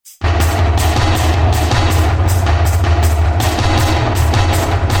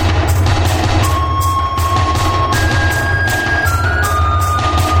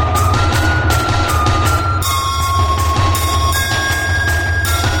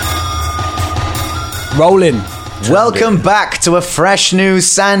Rolling. Welcome back to a fresh new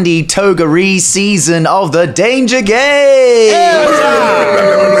sandy togaree season of the Danger Game.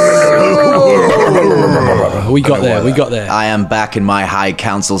 We got there. I am back in my high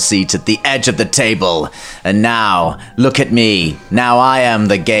council seat at the edge of the table. And now, look at me. Now I am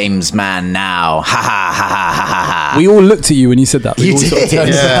the games man now. Ha ha ha ha ha ha. We all looked at you when you said that. You did. You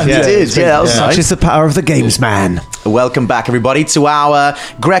did. Yeah, that was Such is the power of the games man. Welcome back, everybody, to our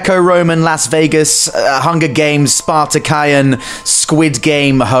Greco-Roman Las Vegas Hunger Games Spartakian Squid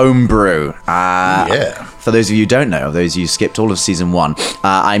Game homebrew. For those of you who don't know, those of you who skipped all of Season 1,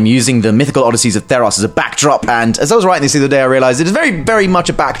 I'm using the mythical odysseys of Theros as a backdrop, and as I was writing this the other day, I realised it is very, very much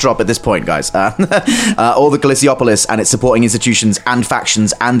a backdrop at this point, guys. All the Callisiopolis and its supporting institutions and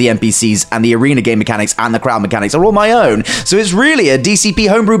factions and the NPCs and the arena game mechanics and the crowd mechanics are all my own, so it's really a DCP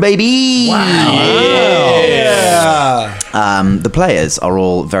homebrew, baby! Wow. Yeah. The players are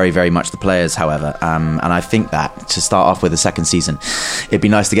all very, very much the players, however, and I think that to start off with the second season, it'd be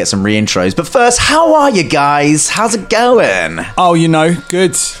nice to get some re-intros. But first, how are you guys? How's it going? Oh,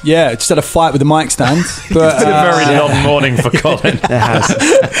 good. Yeah, just had a fight with the mic stand. But, it's been a very long morning for Colin. It has.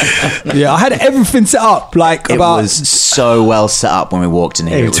 Yeah, I had everything set up. It was so well set up when we walked in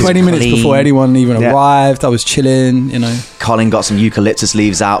here. It was 20 minutes before anyone even arrived. I was chilling, Colin got some eucalyptus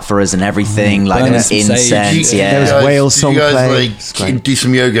leaves out for us and everything, like an incense. There was whale song playing. Do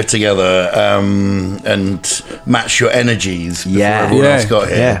some yoga together and match your energies before everyone else got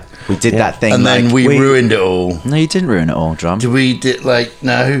here. Yeah. We did that thing, and then we ruined it all. No, you didn't ruin it all, Drum.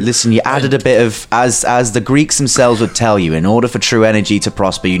 No. Listen, you added a bit of, as the Greeks themselves would tell you, in order for true energy to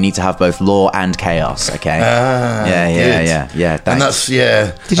prosper, you need to have both law and chaos. Okay. Yeah. And that's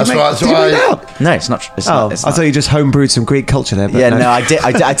Did you bring it out? No, it's not. It's not. I thought you just homebrewed some Greek culture there. But no, I did.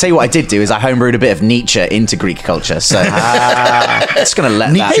 I tell you what I did do is I homebrewed a bit of Nietzsche into Greek culture. So just gonna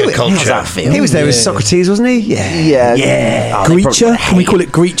let Nietzsche culture. How's that feel? He was there with Socrates, wasn't he? Yeah. Greecher? Can we call it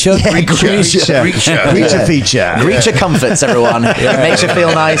Greecher? Greecher feature. Greecher comforts, everyone. It makes you feel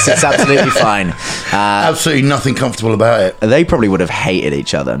nice. It's absolutely fine. Absolutely nothing comfortable about it. They probably would have hated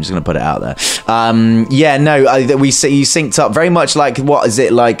each other. I'm just going to put it out there. You synced up very much like, what is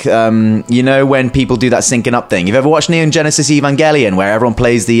it like, when people do that syncing up thing. You've ever watched Neon Genesis Evangelion, where everyone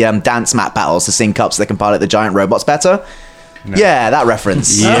plays the dance map battles to sync up so they can pilot the giant robots better? No. Yeah, that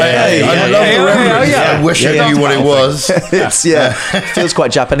reference. I love the reference. I wish I knew what it was. It feels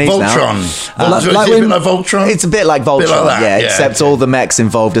quite Japanese Voltron. now. Is it a bit like Voltron? It's a bit like Voltron, except all the mechs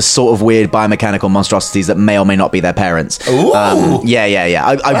involved are sort of weird biomechanical monstrosities that may or may not be their parents. Ooh.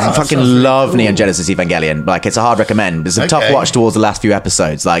 I fucking love Neon Genesis Evangelion. Like, it's a hard recommend. It's a tough watch towards the last few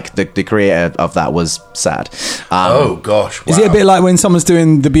episodes. Like, the creator of that was sad. Oh, gosh. Wow. Is it a bit like when someone's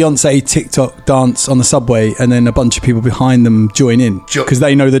doing the Beyonce TikTok dance on the subway and then a bunch of people behind them join in because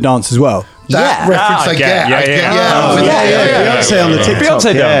they know the dance as well? That reference I get. Beyonce on the TikTok.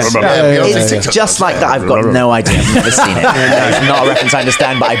 Beyonce dance. It's just like that. I've got no idea. I've never seen it. It's not a reference I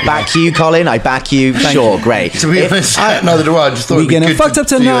understand, but I back you, Colin. I back you. Sure, great. To be honest, neither do I. I just thought we're getting fucked up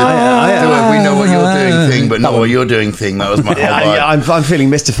tonight. We know what you're doing thing, but not what you're doing thing. That was my whole vibe. I'm feeling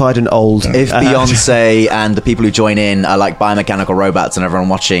mystified and old. If Beyonce and the people who join in are like biomechanical robots and everyone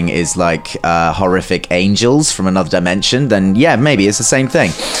watching is like horrific angels from another dimension, then maybe it's the same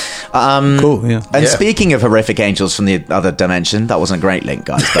thing. Cool, yeah. And speaking of horrific angels from the other dimension, that wasn't a great link,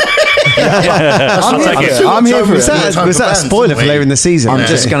 guys. But I'm here for it. Was that a spoiler for later in the season? I'm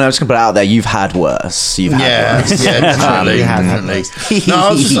just gonna put it out there. You've had worse. You've had worse. Definitely. No,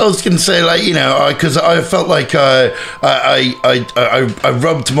 I was going to say, because I felt like I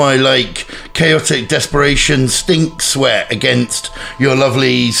rubbed my chaotic desperation stink sweat against your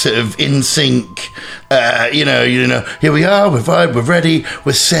lovely sort of in sync. Here we are. We're vibe. We're ready.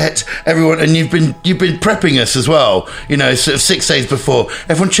 We're set. Everyone, and you've been prepping us as well. Sort of 6 days before.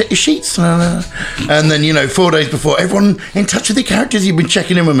 Everyone check your sheets, and then 4 days before. Everyone in touch with the characters. You've been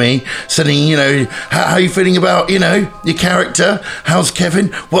checking in with me, saying, how are you feeling about your character? How's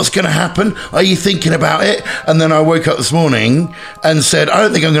Kevin? What's going to happen? Are you thinking about it? And then I woke up this morning and said, I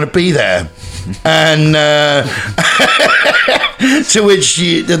don't think I'm going to be there. And to which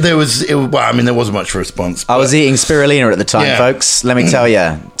there wasn't much response. I was eating spirulina at the time, folks. Let me tell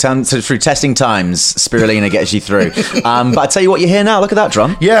you, through testing times, spirulina gets you through. But I tell you what, you're here now. Look at that,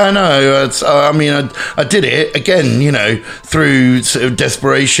 Drum. Yeah, I know. I did it again. Through sort of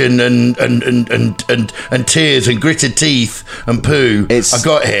desperation and tears and gritted teeth and poo. I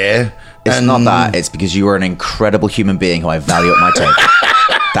got here. It's not that. It's because you are an incredible human being who I value at my table.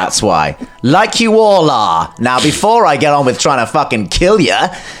 That's why. Like you all are. Now, before I get on with trying to fucking kill you,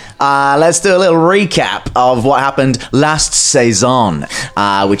 let's do a little recap of what happened last saison,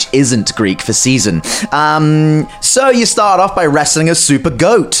 which isn't Greek for season. So you started off by wrestling a super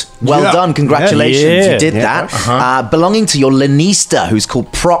goat. Well done, congratulations, you did that. Belonging to your Lanista, who's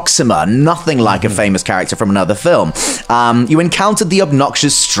called Proxima, nothing like a famous character from another film. You encountered the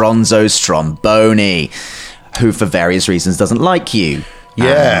obnoxious Stronzo Stromboni, who for various reasons doesn't like you.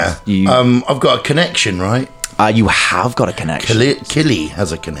 Yeah. I've got a connection, right? You have got a connection. Killy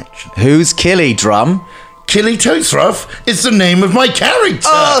has a connection. Who's Killy, Drum? Killy Toadsruff is the name of my character.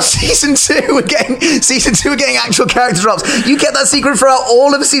 Oh, season 2, we're getting actual character drops. You kept that secret throughout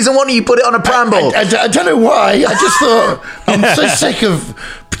all of season 1 and you put it on a preamble. I don't know why. I just thought, I'm so sick of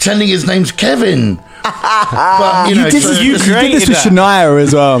pretending his name's Kevin. But, you did this with Shania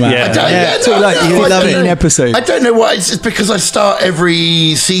as well, man. You love it in episode. I don't know why. It's because I start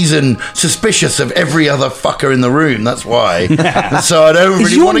every season suspicious of every other fucker in the room. That's why. So I don't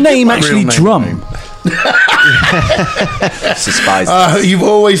really want to give my real name. Is your name actually Drum? You've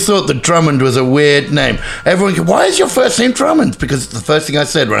always thought that Drummond was a weird name. Everyone goes, why is your first name Drummond? Because it's the first thing I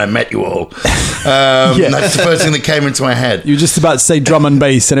said when I met you all. That's the first thing that came into my head. You were just about to say drum and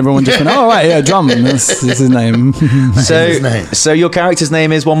bass and everyone just went, oh right, yeah, Drum. That's his name. So your character's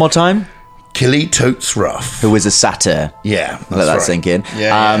name is, one more time? Killy Toadsruff, who is a satyr. Yeah, let that sink in.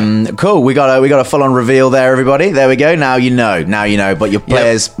 Yeah. Cool. We got a full on reveal there, everybody. There we go. Now you know. But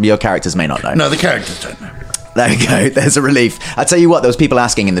your characters may not know. No, the characters don't know. There we go. There's a relief. I tell you what, there was people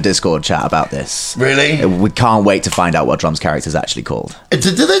asking in the Discord chat about this. Really? We can't wait to find out what Drum's character's actually called. Did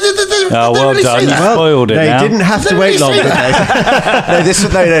they well really done. say You that? spoiled it. They now. didn't have to wait long.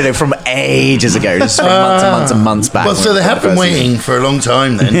 No, from ages ago, just from months and months back. Well, so they have been waiting for a long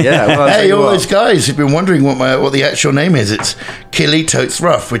time then. Yeah. Well, hey, all those guys who've been wondering what the actual name is. It's Killy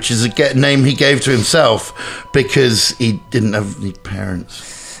Toadsruff, which is a name he gave to himself because he didn't have any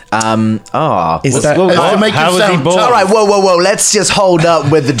parents. How was he born? All right, whoa. Let's just hold up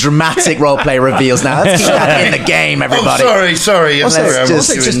with the dramatic roleplay reveals now. Let's keep that in the game, everybody. Oh, sorry.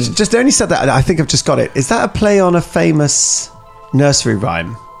 Just only said that. I think I've just got it. Is that a play on a famous nursery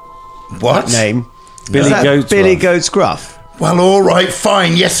rhyme? What name? Billy Goat's Gruff. Well, all right,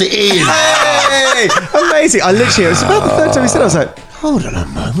 fine. Yes, it is. Hey, amazing! It was about the third time he said it. I was like, hold on a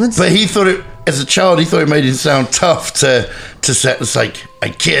moment. But he thought it. As a child, he thought it made him sound tough to set. It's like, I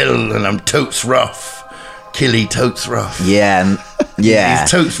kill and I'm totes rough. Killy totes rough. Yeah.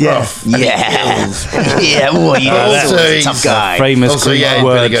 He's totes rough. Yeah. Yeah, well, you know, tough guy. Famous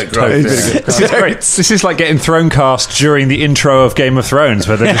word. This is like getting Thronecast during the intro of Game of Thrones,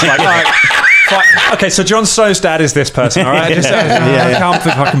 where they're just like, okay, so Jon Snow's dad is this person, all right? I can't be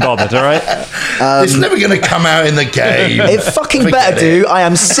fucking bothered, all right? It's never going to come out in the game. It fucking better do. I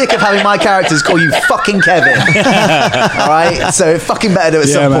am sick of having my characters call you fucking Kevin. All right? So it fucking better do at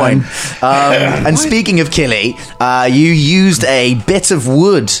some point. And speaking of Killy, you used a bit of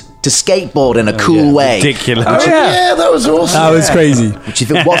wood to skateboard in a cool way. Ridiculous. Yeah, that was awesome. That was crazy. Which, if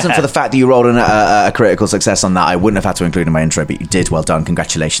it wasn't for the fact that you rolled a critical success on that, I wouldn't have had to include in my intro, but you did. Well done.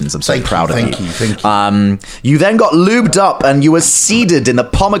 Congratulations. I'm so proud of you. Thank you. You then got lubed up and you were seeded in the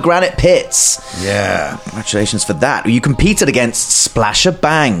pomegranate pits. Yeah. Congratulations for that. You competed against Splasher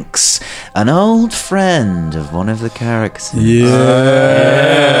Banks, an old friend of one of the characters.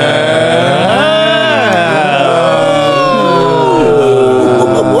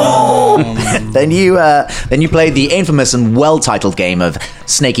 Then you played the infamous and well-titled game of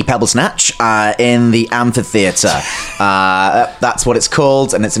Snaky Pebble Snatch in the amphitheater. That's what it's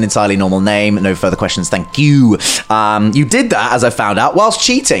called, and it's an entirely normal name. No further questions, thank you. You did that, as I found out, whilst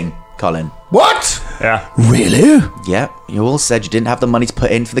cheating, Colin. What? Yeah. Really? Yeah, you all said you didn't have the money to put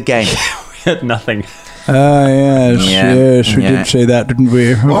in for the game. We had nothing. Yes, we did say that, didn't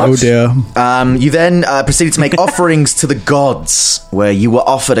we? What? Oh dear. You then proceeded to make offerings to the gods, where you were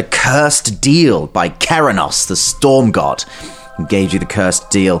offered a cursed deal by Keranos, the storm god, who gave you the cursed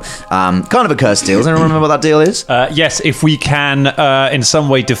deal. Kind of a cursed deal. Does anyone remember what that deal is? Yes, if we can in some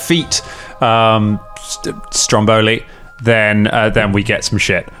way defeat Stromboli, then we get some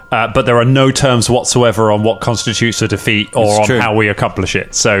shit. But there are no terms whatsoever on what constitutes a defeat or on how we accomplish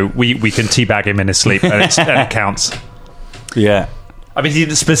it. So we can teabag him in his sleep, and it counts. Yeah. I mean, he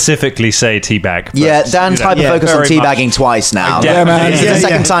didn't specifically say teabag. But, Yeah, Dan's hyper-focused on teabagging twice now. Yeah, man. It's the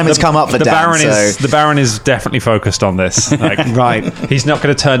second time it's come up for Dan. The Baron is definitely focused on this. Like, Right. He's not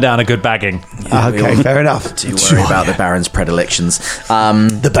going to turn down a good bagging. Okay, fair enough. Do worry about the Baron's predilections.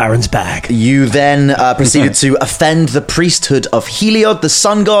 The Baron's bag. You then proceeded to offend the priesthood of Heliod, the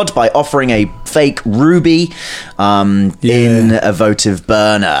sun god, by offering a fake ruby in a votive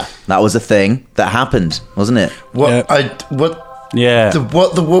burner. That was a thing that happened, wasn't it? What? Yeah. Yeah.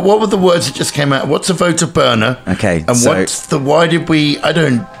 What were the words that just came out? What's a votive burner? Okay, And so- why did we... I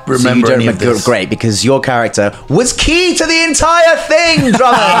don't remember any of this. Great, because your character was key to the entire thing,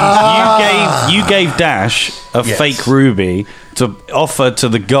 drummer. You gave Dash a Yes. fake ruby to offer to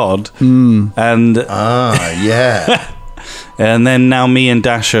the god, Yeah. and then now me and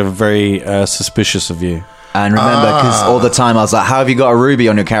Dash are very suspicious of you. And remember, because all the time I was like, how have you got a ruby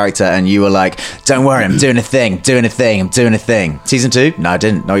on your character? And you were like, don't worry, I'm doing a thing. Season 2? No, I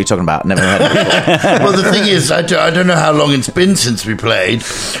didn't know what you're talking about. Never heard of it before. Well, the thing is, I don't know how long it's been since we played,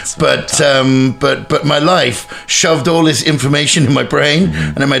 but my life shoved all this information in my brain,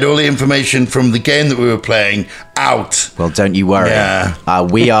 and I made all the information from the game that we were playing out. Well, don't you worry. Yeah.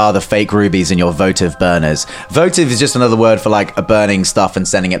 We are the fake rubies and your votive burners. Votive is just another word for like a burning stuff and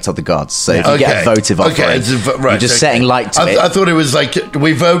sending it to the gods. So if you get a votive offering, you're just setting light to it. I thought it was like,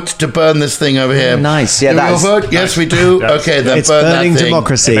 we vote to burn this thing over here. Nice, yeah. Do we all vote? Yes, we do. Okay, then It's burn burning that thing.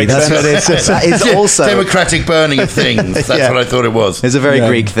 democracy. That's what it is. That is also democratic burning of things. That's what I thought it was. It's a very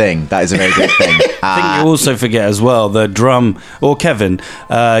Greek thing. That is a very Greek thing. I think you also forget as well that Drum or Kevin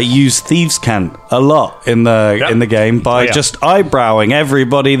used Thieves' Cant a lot in the game by just eyebrowing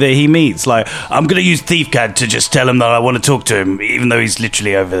everybody that he meets. Like, I'm going to use Thief Cant to just tell him that I want to talk to him, even though he's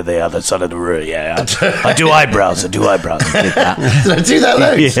literally over the other side of the room. Yeah, I do eyebrows. Did that. Did I do that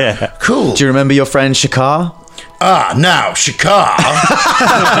loads? Yeah. Cool. Do you remember your friend Shakar? Now, Shakar.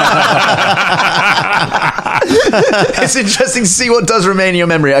 It's interesting to see what does remain in your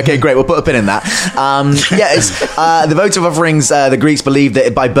memory. Okay, great. We'll put a pin in that. The votive offerings, the Greeks believed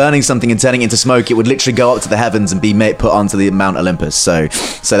that by burning something and turning it into smoke, it would literally go up to the heavens and be put onto the Mount Olympus. So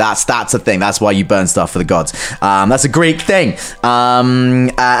that's a thing. That's why you burn stuff for the gods. That's a Greek thing.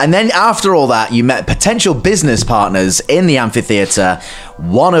 And then after all that, you met potential business partners in the amphitheater,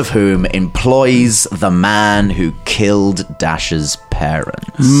 one of whom employs the man who killed Dash's parents.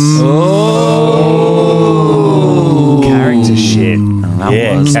 Character shit.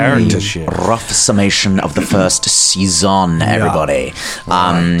 That was character a shit. rough summation of the first season, everybody.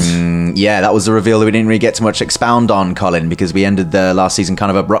 That was a reveal that we didn't really get to much expound on, Colin, because we ended the last season kind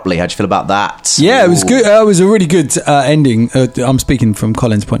of abruptly. How'd you feel about that? Yeah, it was good. It was a really good ending. I'm speaking from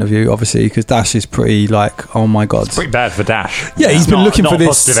Colin's point of view, obviously, because Dash is pretty like, oh my god, It's pretty bad for Dash. Yeah, he's been looking for not a this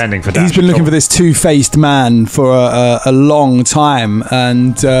positive ending for Dash. He's been looking for this two-faced man for a long time,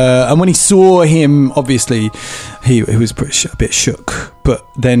 and when he saw him, obviously he was a bit shook, but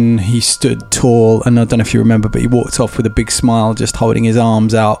then he stood tall, and I don't know if you remember, but he walked off with a big smile, just holding his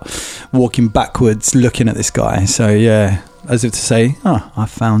arms out, walking backwards, looking at this guy. So yeah, as if to say, I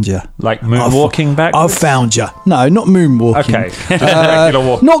found you. Like moonwalking back? I found you. No, not moonwalking. Okay. Regular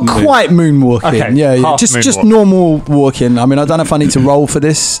walk. Not quite moonwalking. Okay. Yeah. Half Just moonwalk. normal walking. I mean, I don't know if I need to roll for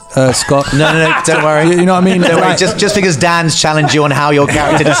this, Scott. No, don't worry. You know what I mean? Don't worry. Like- Just because Dan's challenged you on how your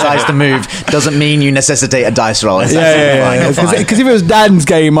character decides to move doesn't mean you necessitate a dice roll. It's absolutely fine. Because if it was Dan's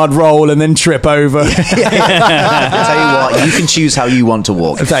game, I'd roll and then trip over. I'll tell you what, you can choose how you want to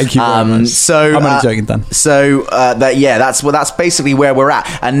walk. Thank you very much. So I'm only joking, Dan. So that's basically where we're at.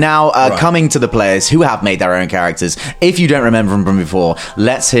 And now coming to the players who have made their own characters. If you don't remember them from before,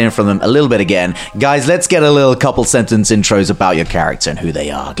 let's hear from them a little bit again, guys. Let's get a little couple sentence intros about your character and who they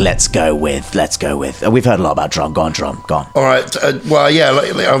are. Let's go with. We've heard a lot about Drum. Go on, Drum. Go on. All right. I've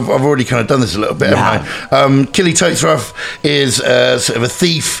already kind of done this a little bit. Killy Toteruff is sort of a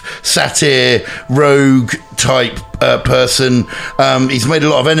thief, satyr, rogue type person. He's made a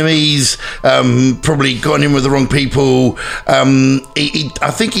lot of enemies, probably gone in with the wrong people.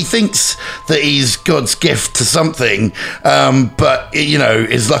 I think he thinks that he's God's gift to something, but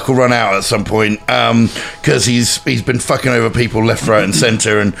his luck will run out at some point because he's been fucking over people left, right, and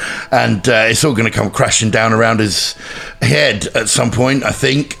centre, and it's all going to come crashing down around his head at some point, I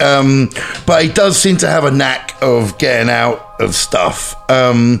think. But he does seem to have a knack of getting out of stuff.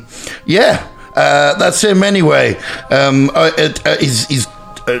 That's him anyway.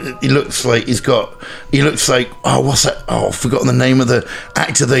 He looks like what's that? Oh, I've forgotten the name of the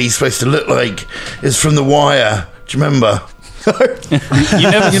actor that he's supposed to look like. It's from The Wire. Do you remember?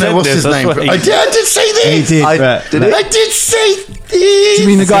 You never what's his name? I did say this. He did. I did say this. Do you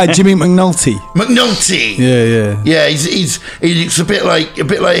mean the guy Jimmy McNulty? McNulty. Yeah. He looks a bit like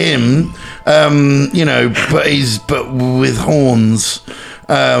him. But with horns.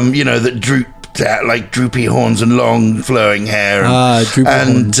 That droop. Like droopy horns and long flowing hair,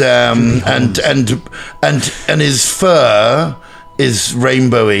 and his fur is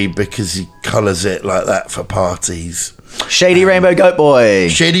rainbowy because he colours it like that for parties. Shady Rainbow Goat Boy.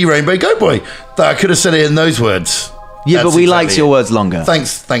 Shady Rainbow Goat Boy. I could have said it in those words. Yeah, That's but we exactly liked your words longer.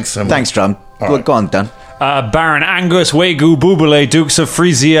 Thanks so much. Thanks, Drum. Well, go on, Dan. Baron Angus Wegu Bubule, Dukes of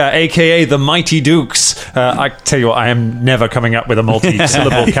Frisia, aka the Mighty Dukes. I tell you what, I am never coming up with a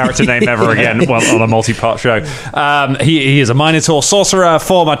multi-syllable character name ever again on a multi-part show. He is a Minotaur sorcerer,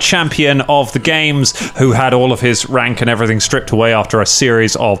 former champion of the games, who had all of his rank and everything stripped away after a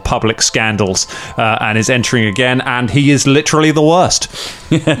series of public scandals, and is entering again, and he is literally the worst.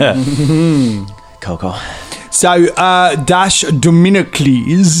 Coco. So, Dash Dominicles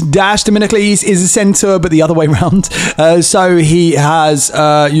is a centaur, but the other way around. So he has,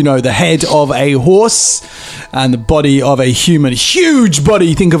 the head of a horse and the body of a human. Huge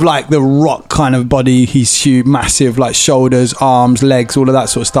body. Think of like the Rock kind of body. He's huge, massive, like shoulders, arms, legs, all of that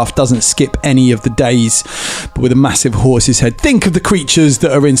sort of stuff. Doesn't skip any of the days, but with a massive horse's head. Think of the creatures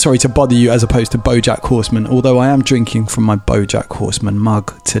that are in Sorry to Bother You as opposed to BoJack Horseman. Although I am drinking from my BoJack Horseman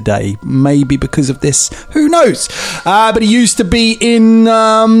mug today. Maybe because of this. Who knows? But he used to be an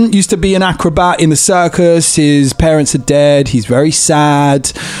acrobat in the circus. His parents are dead. He's very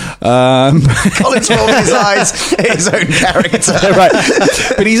sad. Colin's rolling his eyes at his own character. Right.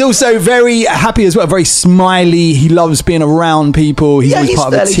 But he's also very happy as well, very smiley. He loves being around people. He's always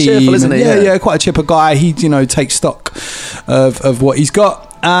part of a team. Cheerful, isn't he? Yeah, quite a chipper guy. He, takes stock of what he's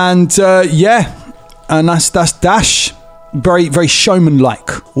got. And and that's Dash. Very, very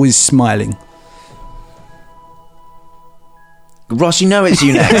showman-like, always smiling. Ross, you know it's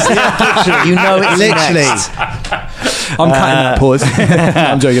you next. You know it's literally. next. I'm cutting that pause.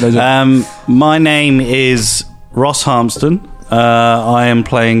 I'm joking. My name is Ross Harmston. I am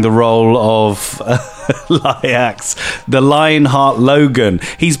playing the role of Lyax, the Lionheart Logan.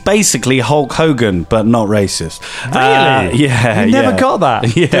 He's basically Hulk Hogan, but not racist. Really? Yeah. You never got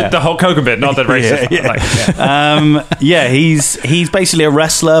that. Yeah. The Hulk Hogan bit, not the racist. He's basically a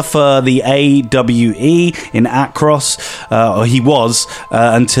wrestler for the AWE in Across. Or he was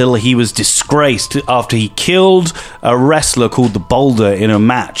until he was disgraced after he killed a wrestler called the Boulder in a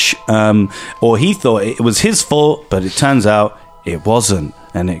match. Or he thought it was his fault, but it turns out it wasn't.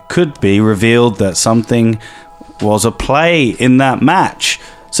 And it could be revealed that something was a play in that match.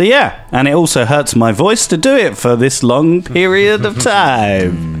 So yeah, and it also hurts my voice to do it for this long period of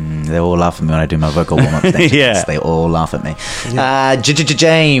time. They all laugh at me when I do my vocal warm-up thing. Yeah. They all laugh at me.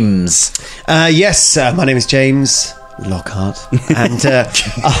 James. Yes, my name is James Lockhart, and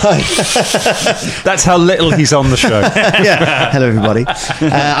That's how little he's on the show. yeah. Hello, everybody.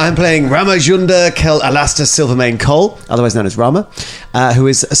 I'm playing Ramajunda Kel Alasta Silvermane Cole, otherwise known as Rama, who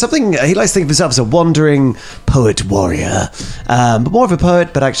is something he likes to think of himself as a wandering poet warrior, but more of a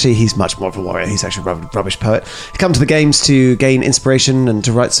poet. But actually, he's much more of a warrior. He's actually a rubbish poet. He come to the games to gain inspiration and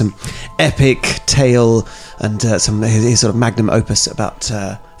to write some epic tale and some his sort of magnum opus about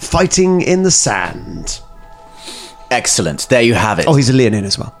fighting in the sand. Excellent. There you have it. Oh, he's a Leonin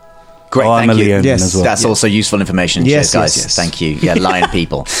as well. Great, I'm thank a you. Leonin Yes. as well. That's also useful information. Yes, Cheers, guys. yes. Thank you. Yeah, lion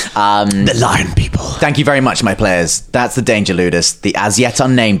people. The lion people. Thank you very much, my players. That's the Danger Ludus, the as yet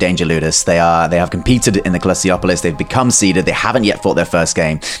unnamed Danger Ludus. They have competed in the Colossiopolis. They've become seeded. They haven't yet fought their first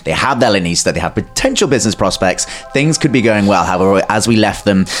game. They have their Lanista. They have potential business prospects. Things could be going well. However, as we left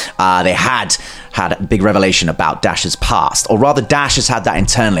them, they had a big revelation about Dash's past, or rather Dash has had that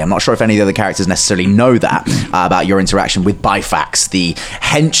internally. I'm not sure if any of the other characters necessarily know that about your interaction with Bifax, the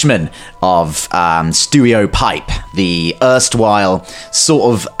henchman of Stuio Pipe, the erstwhile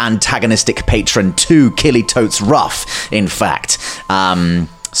sort of antagonistic patron to Killy Totes Ruff, in fact.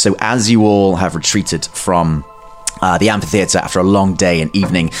 So as you all have retreated from the amphitheatre after a long day and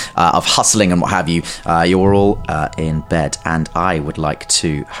evening of hustling and what have you, you're all in bed, and I would like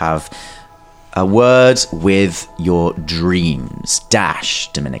to have a word with your dreams,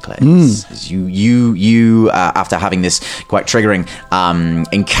 Dash Dominicles. You after having this quite triggering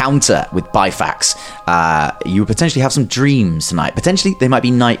encounter with Bifax, you potentially have some dreams tonight. Potentially they might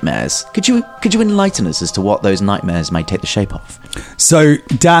be nightmares. Could you enlighten us as to what those nightmares may take the shape of? So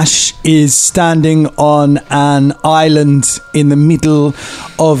Dash is standing on an island in the middle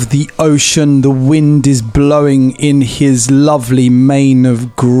of the ocean. The wind is blowing in his lovely mane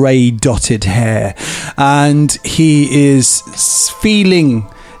of grey dotted hair, and he is feeling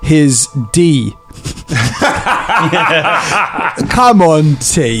his D. Come on,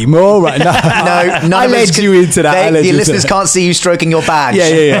 team. All right. No, I led you into that. The listeners can't see you stroking your badge.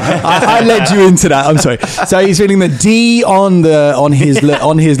 Yeah. I led you into that. I'm sorry. So he's feeling the D on his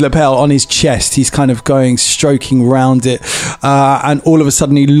lapel, on his chest. He's kind of stroking round it, and all of a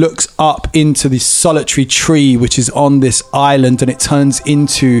sudden he looks up into this solitary tree which is on this island, and it turns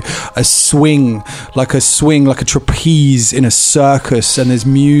into a swing, like a trapeze in a circus, and there's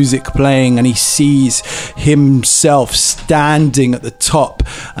music playing, and he sees him himself standing at the top,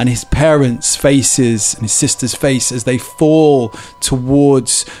 and his parents' faces and his sister's face as they fall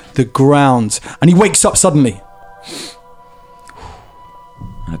towards the ground. And he wakes up suddenly.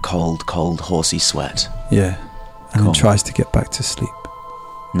 And a cold, horsey sweat. Yeah. And then tries to get back to sleep.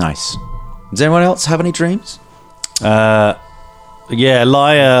 Nice. Does anyone else have any dreams? Yeah,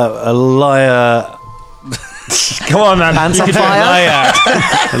 liar. Come on, man. Hands on fire.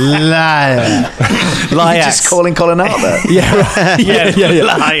 Liar. You're just calling Colin out there. Yeah.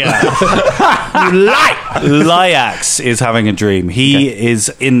 Liar. You lie. Lyax is having a dream. He is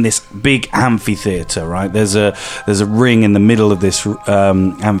in this big amphitheater, right? There's a ring in the middle of this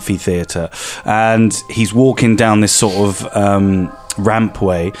amphitheater, and he's walking down this sort of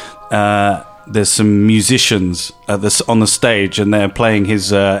rampway. There's some musicians on the stage, and they're playing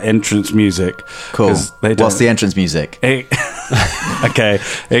his entrance music. Cool. What's the entrance music? Okay,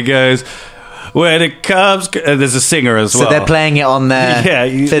 it goes, when it comes... there's a singer as well. So they're playing it on their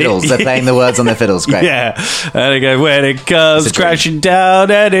fiddles. They're playing the words on their fiddles. Great. Yeah. And it goes, when it comes crashing down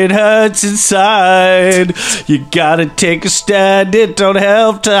and it hurts inside, you gotta take a stand, it don't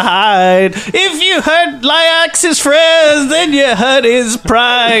help to hide. If you hurt Lyax's friends, then you hurt his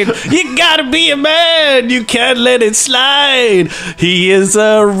pride. You gotta be a man, you can't let it slide. He is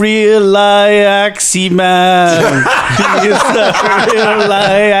a real Lyaxy man. He is a real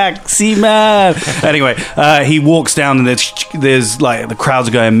Lyaxy man. Anyway, he walks down, and there's like the crowds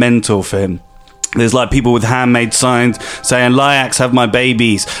are going mental for him. There's like people with handmade signs saying "Lyax, have my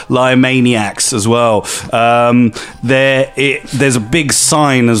babies." Liomaniacs as well. There's a big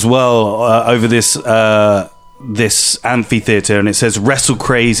sign as well over this amphitheater, and it says Wrestle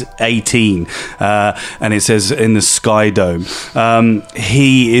Craze 18, and it says in the Sky Dome.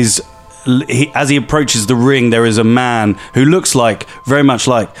 As he approaches the ring, there is a man who looks very much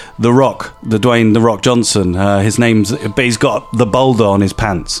like The Rock, the Dwayne The Rock Johnson. His name's, but he's got the boulder on his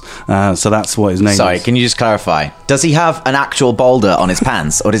pants, so that's what his name is. Sorry, can you just clarify? Does he have an actual boulder on his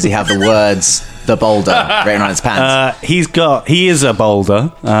pants, or does he have the words "the boulder" written on his pants? He is a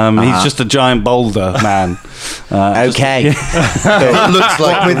boulder. He's just a giant boulder man. Okay. It looks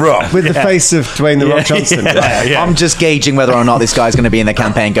like with, The Rock. with the face of Dwayne The Rock Johnson. Yeah. I'm just gauging whether or not this guy's going to be in the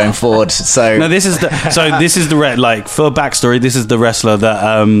campaign going forward. So No, this is the for backstory. This is the wrestler that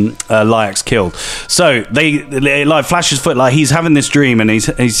Lyax killed. So they like flash his foot, like he's having this dream, and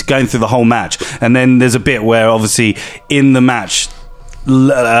he's going through the whole match, and then there's a bit where obviously in the match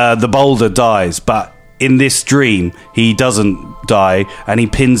the boulder dies, but in this dream he doesn't die, and he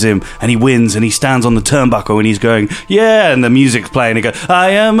pins him, and he wins, and he stands on the turnbuckle, and he's going, yeah, and the music's playing, and he goes,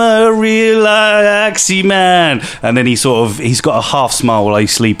 I am a real Lyaxy man, and then he's got a half smile while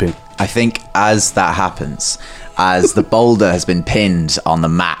he's sleeping. I think as that happens, as the boulder has been pinned on the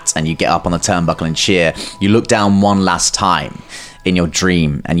mat and you get up on the turnbuckle and cheer, you look down one last time in your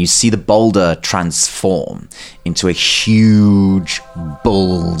dream, and you see the boulder transform into a huge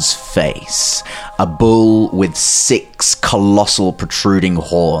bull's face. A bull with 6 colossal protruding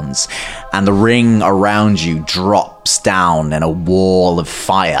horns, and the ring around you drops down in a wall of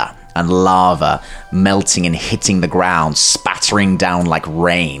fire and lava, melting and hitting the ground, spattering down like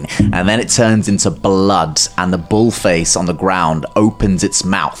rain. And then it turns into blood, and the bull face on the ground opens its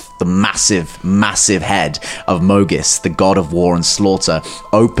mouth. The massive, massive head of Mogis, the god of war and slaughter,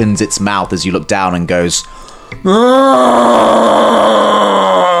 opens its mouth as you look down and goes,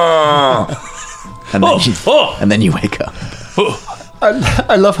 and then you wake up.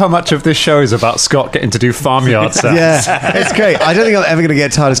 I love how much of this show is about Scott getting to do farmyard sounds. Yeah, it's great. I don't think I'm ever going to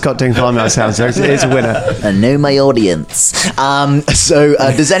get tired of Scott doing farmyard sounds. So it's a winner. I know my audience.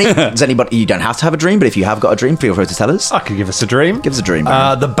 Does anybody? You don't have to have a dream, but if you have got a dream, feel free to tell us. I could give us a dream. Give us a dream.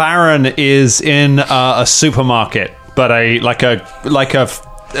 The Baron is in a supermarket, but like a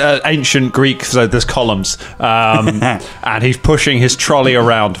ancient Greek, so there's columns, and he's pushing his trolley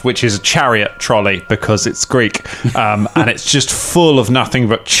around, which is a chariot trolley because it's Greek, and it's just full of nothing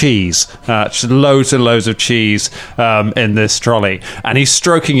but cheese, just loads and loads of cheese in this trolley, and he's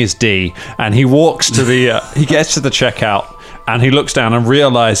stroking his D, and he walks to he gets to the checkout, and he looks down and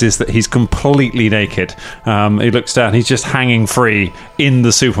realizes that he's completely naked. He looks down, he's just hanging free in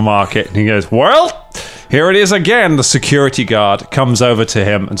the supermarket, and he goes, well, here it is again. The security guard comes over to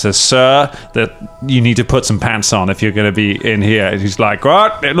him and says, sir, that you need to put some pants on if you're going to be in here. And he's like,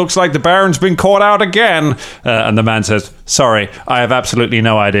 what? It looks like the Baron's been caught out again. And the man says, sorry, I have absolutely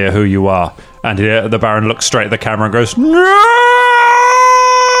no idea who you are. And the Baron looks straight at the camera and goes, no!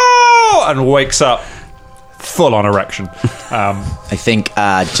 And wakes up. Full on erection. I think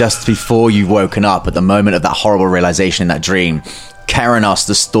just before you've woken up, at the moment of that horrible realization in that dream, Keranos,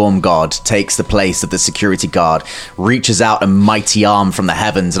 the storm god, takes the place of the security guard, reaches out a mighty arm from the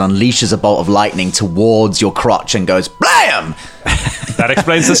heavens and unleashes a bolt of lightning towards your crotch and goes, BLAM! That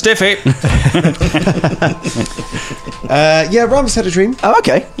explains the stiffy. Ram's had a dream. Oh,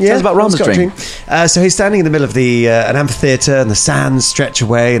 okay. Tell us about Ram's got a dream. So he's standing in the middle of an amphitheatre, and the sands stretch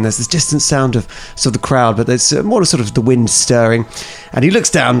away, and there's this distant sound of sort of the crowd, but there's more sort of the wind stirring. And he looks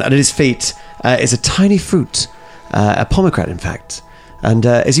down, and at his feet is a tiny fruit, a pomegranate, in fact. And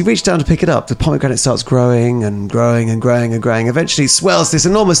as he reaches down to pick it up, the pomegranate starts growing and growing and growing and growing. Eventually, it swells to this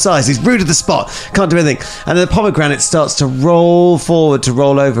enormous size. He's rooted the spot, can't do anything. And then the pomegranate starts to roll forward to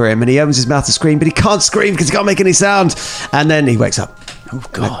roll over him. And he opens his mouth to scream, but he can't scream because he can't make any sound. And then he wakes up. Oh,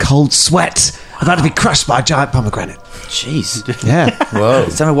 God. A cold sweat, about to be crushed by a giant pomegranate. Jeez. Yeah. Whoa. I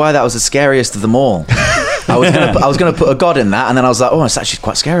don't know why that was the scariest of them all. I was going to put a god in that, and then I was like, oh, it's actually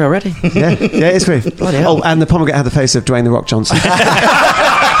quite scary already. Yeah, it's pretty. Bloody hell. Oh, and the pomegranate had the face of Dwayne "The Rock" Johnson.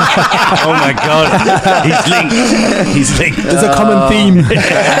 Oh my god, he's linked. There's a common theme.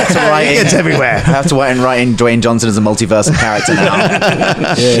 It's everywhere. I have to write in Dwayne Johnson as a multiversal character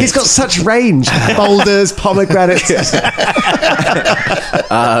now. He's got such range. Boulders, pomegranates.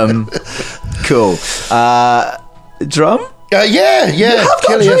 Cool. Drum? Yeah. I've got a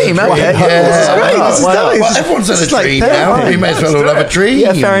Kelly has dream, dream. okay. Yeah. This is great. This is nice. Well, everyone's had a This is like dream therapy. now. We may as well all have a dream.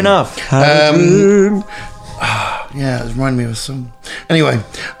 Yeah, fair enough. Yeah, it reminded me of a song. Anyway,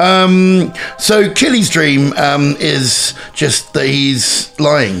 so Killy's dream is just that he's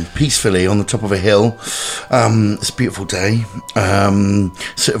lying peacefully on the top of a hill. It's a beautiful day,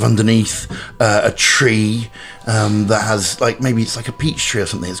 sort of underneath a tree that has, like, maybe it's like a peach tree or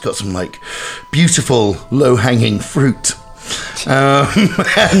something. It's got some, like, beautiful low-hanging fruit. And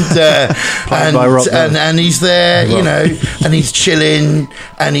he's there, you know, and he's chilling,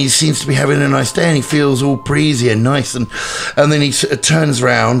 and he seems to be having a nice day, and he feels all breezy and nice, and then he sort of turns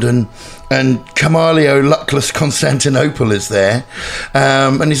around, and Camalio Luckless Constantinople is there,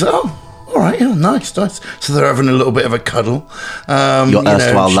 and he's like, oh, all right, yeah, nice. So they're having a little bit of a cuddle. Your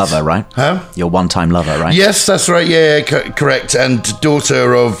erstwhile lover, right? Huh? Your one-time lover, right? Yes, that's right. Yeah, correct. And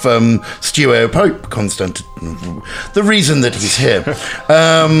daughter of Stuart Pope Constantine. The reason that he's here,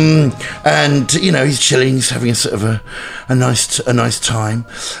 and you know, he's chilling. He's having a sort of a nice time.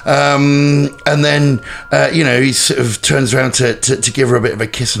 And then you know, he sort of turns around to give her a bit of a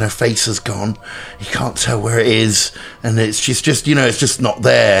kiss, and her face has gone. He can't tell where it is, and she's just, you know, it's just not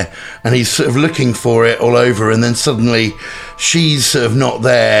there. And he's sort of looking for it all over, and then suddenly she's sort of not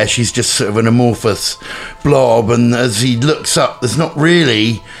there. She's just sort of an amorphous blob, and as he looks up, there's not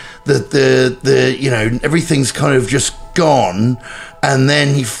really the you know, everything's kind of just gone, and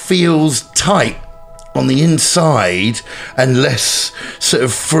then he feels tight on the inside and less sort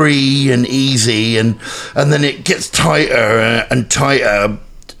of free and easy, and then it gets tighter and tighter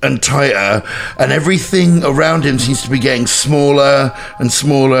and tighter, and everything around him seems to be getting smaller and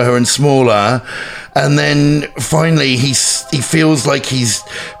smaller and smaller, and then finally he feels like he's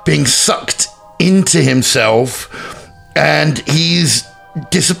being sucked into himself, and he's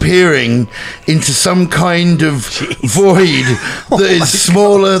disappearing into some kind of void that is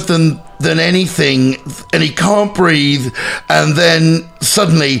smaller than anything, and he can't breathe, and then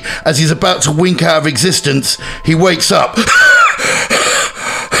suddenly, as he's about to wink out of existence, he wakes up.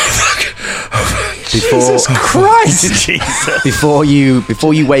 Jesus Christ! Before you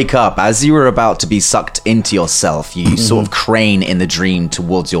wake up, as you were about to be sucked into yourself, you sort of crane in the dream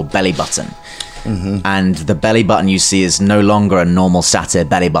towards your belly button. And the belly button you see is no longer a normal satyr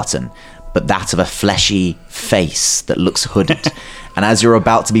belly button, but that of a fleshy face that looks hooded. And as you're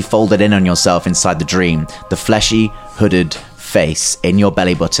about to be folded in on yourself inside the dream, the fleshy, hooded face in your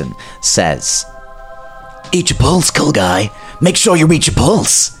belly button says, "Eat your pulse, cool guy. Make sure you eat your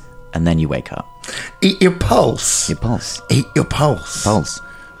pulse." And then you wake up. Eat your pulse. Your pulse. Eat your pulse.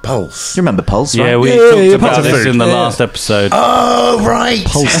 Pulse. You remember Pulse, right? Yeah, we talked about this in the last episode. Oh, right.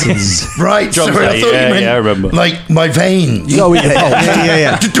 Pulses. Right. John's Sorry, like, I thought you meant I remember. like my veins. You go with your pulse.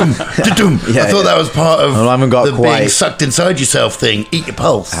 Yeah. Da-dum, da-dum. Yeah, I thought that was part of Well, I haven't got the quite- being sucked inside yourself thing. Eat your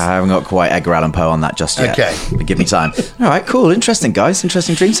pulse. I haven't got quite Edgar Allan Poe on that just yet. Okay. But give me time. All right, cool. Interesting, guys.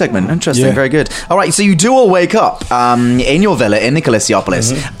 Interesting dream segment. Interesting. Yeah. Very good. All right, so you do all wake up in your villa in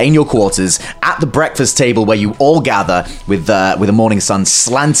Nicolissiopolis, in your quarters, at the breakfast table where you all gather with the morning sun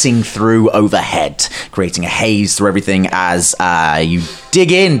slanting through overhead, creating a haze through everything as you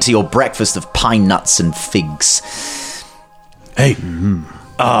dig into your breakfast of pine nuts and figs. Hey,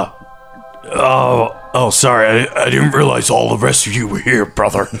 sorry, I didn't realize all the rest of you were here,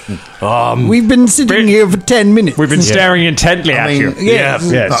 brother. We've been sitting here for 10 minutes. We've been staring intently at you. Yes.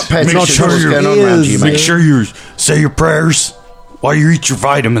 Not paying Make attention to sure what's you going on around you, make mate. sure you say your prayers. while you eat your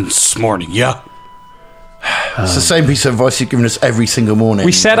vitamins this morning, yeah? It's the same piece of advice you've given us every single morning.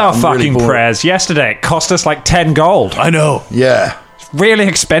 We said our I'm really fucking bored. prayers yesterday. It cost us like 10 gold. I know. Yeah. Really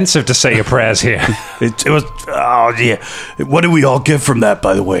expensive to say your prayers here. It was... Oh, yeah. What did we all get from that,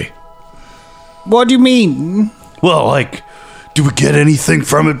 by the way? What do you mean? Well, like, do we get anything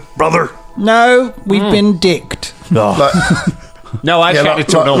from it, brother? No, we've been dicked. Oh. Like, No, I yeah,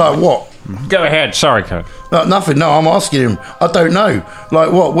 can't. like what? Go ahead. Sorry, Kurt. Like, nothing. No, I'm asking him. I don't know.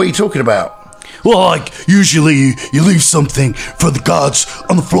 Like what? What are you talking about? Well, like, usually you leave something for the gods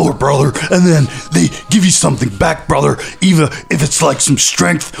on the floor, brother, and then they give you something back, brother, even if it's like some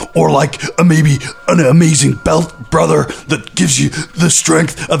strength or like maybe an amazing belt, brother, that gives you the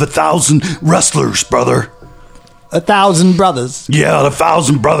strength of 1,000 wrestlers, brother. 1,000 brothers. Yeah,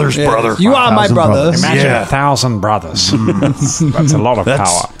 1,000 brothers, brother. You are my 1,000 brother. brothers. Imagine Yeah. 1,000 brothers. That's a lot of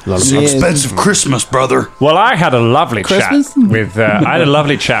power. That's an expensive Christmas, brother. Well, I had a lovely Christmas? chat with. I had a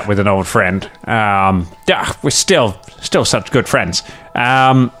lovely chat with an old friend. Yeah, we're still such good friends.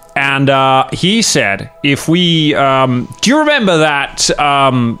 And he said, if we, do you remember that?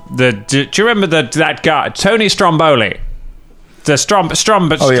 Do you remember that guy, Tony Stromboli? The strong man.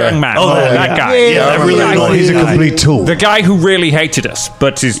 That guy. Yeah, that really annoying he's a guy. complete tool. The guy who really hated us,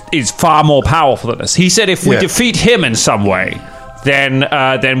 but is far more powerful than us. He said if we defeat him in some way,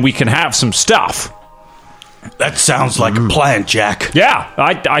 then we can have some stuff. That sounds like a plan, Jack. Yeah,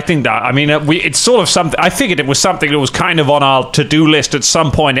 I think that. I mean, it's sort of something. I figured it was something that was kind of on our to-do list at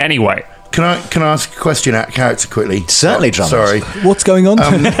some point anyway. Can I ask a question out of character quickly? Certainly, Drummond. Sorry. What's going on?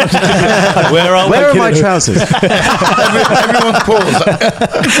 Where are my trousers? Everyone pause.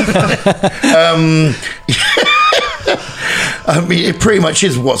 I mean, it pretty much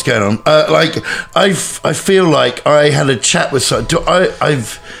is what's going on. I feel like I had a chat with.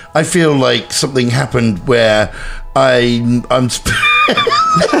 I feel like something happened where I'm.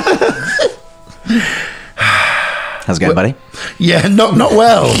 How's it going, buddy? Yeah, not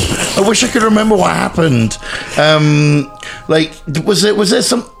well. I wish I could remember what happened. Was there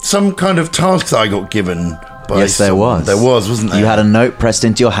some kind of task that I got given? Yes, there was. There was, wasn't there? You had a note pressed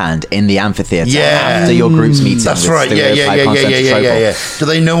into your hand in the amphitheater after Yeah. your group's meeting. That's with right. Studios Yeah. High Constantinople. Do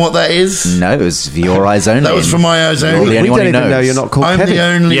they know what that is? No, it was for your eyes only. That was for my eyes You're only. the We only don't one who even knows. know you're not called I'm Kevin. the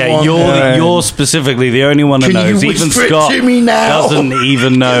only Yeah, one. you're specifically the only one who Can you knows. Even whisper it Scott to me now? doesn't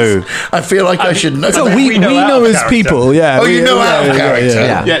even know. I feel like I should know. So that. we know know our as character. people, yeah. Oh, you know our character.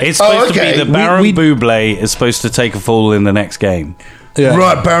 Yeah. It's supposed to okay. be the Baron We- Buble is supposed to take a fall in the next game. Yeah.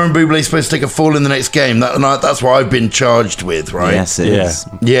 Right, Baron Bublé's supposed to take a fall in the next game. That's what I've been charged with, right? Yes, it Yeah. is.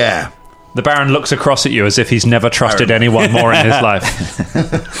 Yeah. The Baron looks across at you as if he's never trusted anyone more in his life.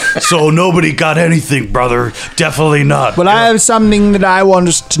 So nobody got anything, brother. Definitely not. Well, I have something that I want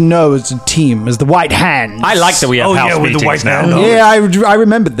us to know as a team, as the White Hand. I like that we have Oh, house yeah, with the meetings white now. man. Yeah, I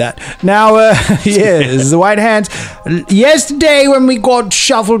remembered that. Now, yes, the White Hands. Yesterday, when we got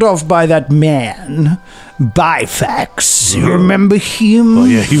shuffled off by that man, Bifax, you remember him? Oh,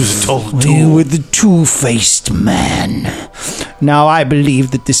 yeah, he was a total tool. With the two-faced man. Now, I believe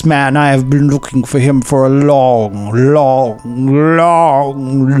that this man, I have been looking for him for a long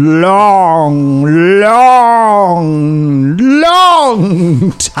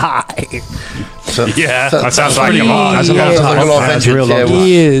time. So, Yeah, that sounds like a lot. That's That's a long sounds like a lot of That's a real vengeance, long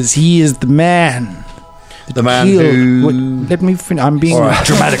yeah. He is the man. The man Killed- who... Wait, let me finish. I'm being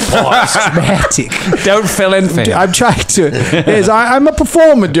Dramatic pause. dramatic. Don't fill in for him. I'm trying to. Yes, I'm a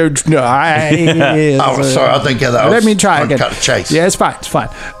performer, don't you know? Yes, Oh, sorry, I didn't get that. I Let was me try trying to again. cut the chase. Yeah, it's fine. It's fine.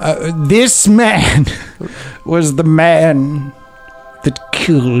 This man was the man that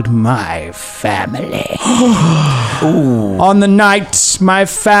killed my family. On the night my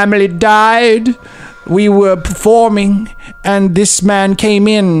family died, we were performing, and this man came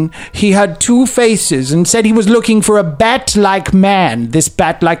in. He had two faces and said he was looking for a bat-like man. This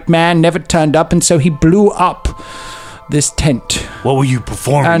bat-like man never turned up, and so he blew up this tent. What were you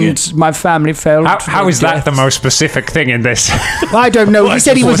performing in? And my family fell. to How is that death. the most specific thing in this? I don't know. He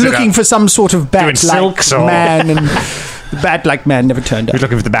said he was Was it looking for some sort of bat-like silks or- man, and the bat-like man never turned up. He's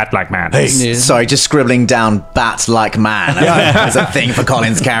looking for the bat-like man. Hey, Sorry, just scribbling down bat-like man as a thing for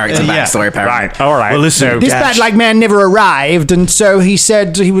Colin's character backstory, apparently. Right, all right. Well, listen, So- This Gash. bat-like man never arrived, and so he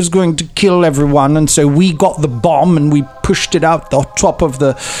said he was going to kill everyone, and so we got the bomb and we pushed it out the top of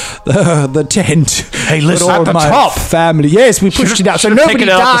the tent. Hey, listen, But all at the my top? family. Yes, we pushed it out, so should've nobody taken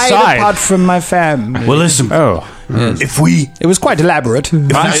it out the died side. apart from my family. Well, listen. Oh. If we It was quite elaborate.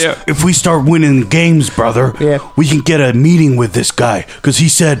 if we start winning games, brother, Yeah. we can get a meeting with this guy because he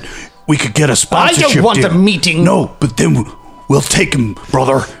said we could get a sponsorship. want deal. a meeting. No, but then we'll take him,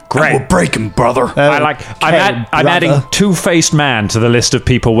 brother. Great. We'll break him, brother. I'm adding two-faced man to the list of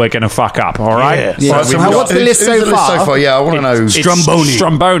people we're going to fuck up. All right. Yeah. So what's the list so far? Yeah, I want to know. Stromboni.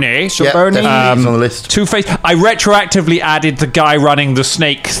 Definitely he's on the list. Two-faced. I retroactively added the guy running the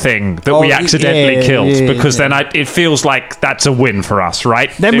snake thing that we accidentally killed because then it feels like that's a win for us,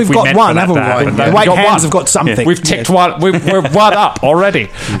 right? Then we've got one, haven't we? The White Hands have got something. We've ticked one. We're one up already.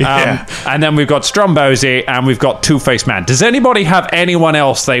 And then we've got Stromboni and we've got Two-Faced Man. Does anybody have anyone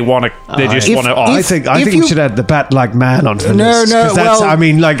else they want to? They just want to. I think we should add the Bat-like man onto the list. No. That's, I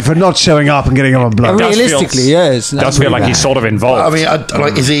mean, like for not showing up and getting on blood. Realistically, yes. Does feel like he's sort of involved. I mean,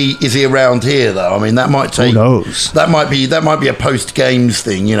 like, is he around here though? I mean, that might take. Who knows? That might be a post games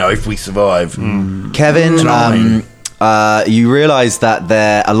thing. If we survive. Kevin, you realise that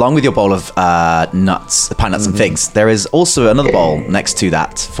there, along with your bowl of nuts, pine nuts and figs, there is also another bowl next to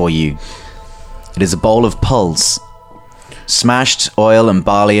that for you. It is a bowl of pulse. Smashed oil and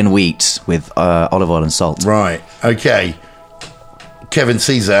barley and wheat with olive oil and salt. Right. Okay. Kevin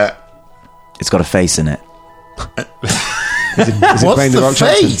sees that. It's got a face in it. What's the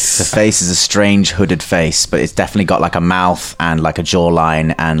face? The face is a strange hooded face, but it's definitely got like a mouth and like a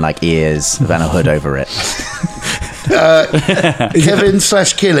jawline and like ears and a hood over it.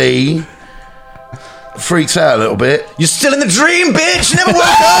 Kevin/Killy freaks out a little bit. You're still in the dream, bitch! Never woke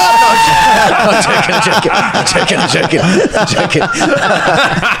up! I'm joking.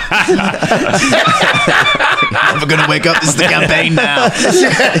 Never gonna wake up. This is the campaign now.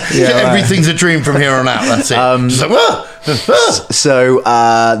 Everything's a dream from here on out. That's it. So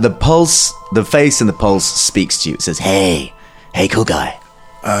the pulse, the face in the pulse speaks to you. It says, hey, cool guy.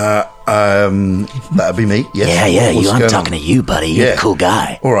 That'd be me. Yes. Yeah. I'm talking to you, buddy. You're a cool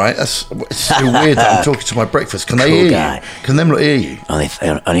guy. All right. It's so weird that I'm talking to my breakfast. Can they hear you? Can them not hear you? Only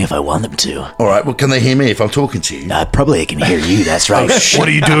if I want them to. All right. Well, can they hear me if I'm talking to you? Probably they can hear you. That's right. What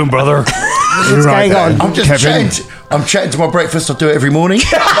are you doing, brother? What's going on? I'm just chatting. I'm chatting to my breakfast. I do it every morning.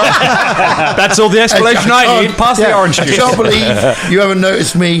 That's all the explanation I need. Pass the orange juice. I can't believe you haven't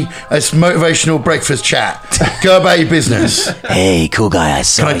noticed me. It's motivational breakfast chat. Go about your business. Hey, cool guy. I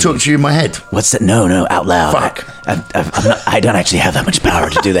saw Can I talk to you in my head? What's that? No, out loud. Fuck. I don't actually have that much power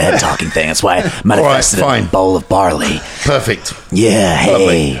to do the head talking thing. That's why I manifested a bowl of barley. Perfect. Yeah,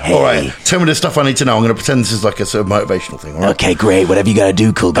 hey. All right. Tell me the stuff I need to know. I'm going to pretend this is like a sort of motivational thing. All right? Okay, great. Whatever you got to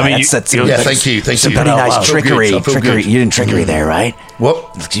do, cool guy. Thank you. Some pretty nice trickery. You didn't trickery there, right?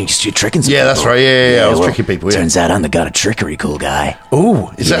 What? You're tricking some people. Yeah, that's right. Yeah. I was tricking people. Yeah. Turns out I'm the god of trickery, cool guy.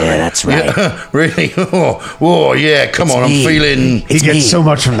 Oh, is that right? Yeah, that's right. Yeah, really? Oh, yeah. Come on. I'm feeling... He gets so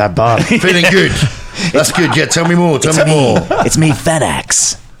much from that bar. Feeling good. That's good. Yeah, tell me more. It's me,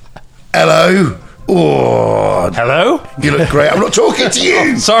 Fenax. Hello. Oh, hello. You look great. I'm not talking to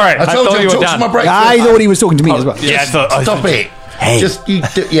you. Sorry, I told you I'm talking to my breakfast. I thought he was talking to me as well. Yeah, stop it. Hey.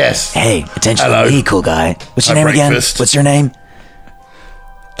 Yes. Hey, attention to me, cool guy. What's your name again? What's your name?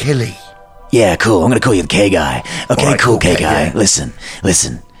 Killy. Yeah, cool. I'm going to call you the K guy. Okay, right, cool, K guy. Yeah. Listen.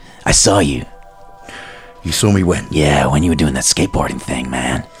 I saw you. You saw me when? Yeah, when you were doing that skateboarding thing,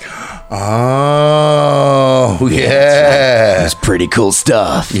 man. Oh, yeah. Right. It was pretty cool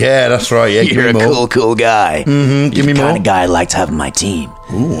stuff. Yeah, that's right. Yeah, You're a cool guy. Mm-hmm. Give me more. The kind of guy I like to have on my team.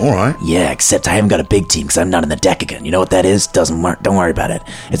 Ooh, all right. Yeah, except I haven't got a big team because I'm not in the deck again. You know what that is? Doesn't work. Don't worry about it.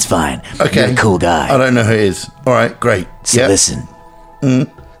 It's fine. Okay. You're a cool guy. I don't know who it is. All right, great. So listen.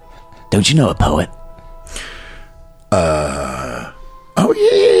 Don't you know a poet? Oh, yeah.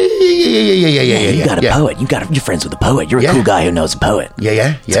 You got a poet. You're friends with a poet. You're a cool guy who knows a poet.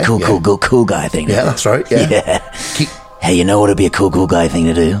 Yeah. It's a cool guy thing to do. That's right. Yeah. Hey, you know what would be a cool guy thing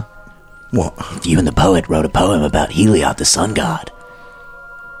to do? What? If you and the poet wrote a poem about Heliod, the sun god.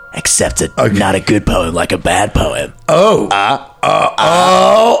 Except not a good poem, like a bad poem. Oh,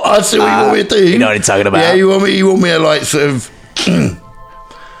 I see what you want me to do. You know what I'm talking about? Yeah, you want me to like sort of...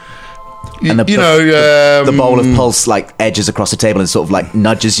 And the bowl of pulse like edges across the table and sort of like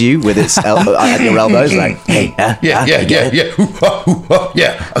nudges you with its at your elbows, like, hey, yeah.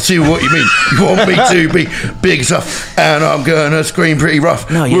 I see what you mean. You want me to be big stuff, and I'm gonna scream pretty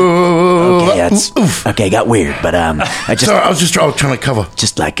rough. No, okay, got weird, but Sorry, I was trying to cover,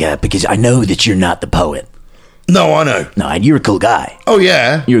 just like because I know that you're not the poet. No, I know. No, you're a cool guy. Oh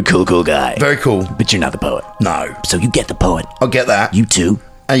yeah, you're a cool guy. Very cool, but you're not the poet. No, so you get the poet. I'll get that. You too.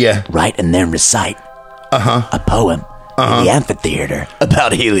 Yeah. Write and then recite a poem in the amphitheater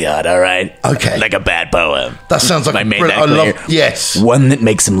about Heliod, all right? Okay. Like a bad poem. That sounds like I made that clear. Yes. One that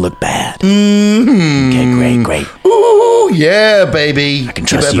makes him look bad. Mm-hmm. Okay, great. Ooh, yeah, baby. I can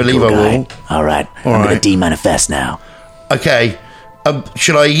trust you, cool guy. All right. I'm going to de-manifest now. Okay.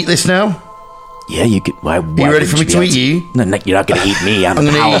 Should I eat this now? Yeah, you could. Why you ready for me to eat you? No, you're not going to eat me. I'm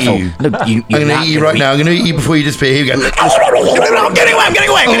gonna powerful. eat you. No, I'm going to eat you right now. I'm going to eat you before you disappear. Here you go. I'm getting away. He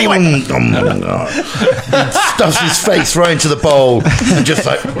stuffs his face right into the bowl and just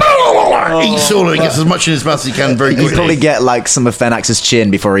like eats all of it. Gets as much in his mouth as he can very quickly. You probably get like some of Fenax's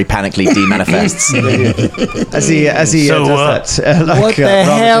chin before he panically demanifests. as he does that. What the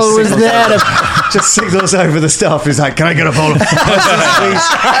hell was that? Just signals over the staff. He's like, "Can I get a bowl of please?"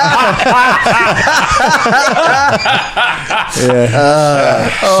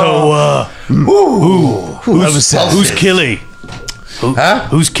 Who's Killy?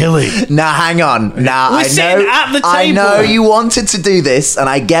 Who's Killy? Now, hang on. Now, sitting at the I table. know you wanted to do this, and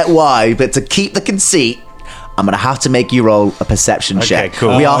I get why, but to keep the conceit, I'm going to have to make you roll a perception check.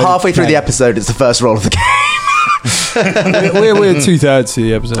 Cool. We are halfway through the episode. It's the first roll of the game. We're 2/3 of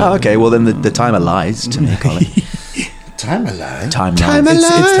the episode. Oh, okay, well, then the timer lies to me, Colin. Time alive. Time It's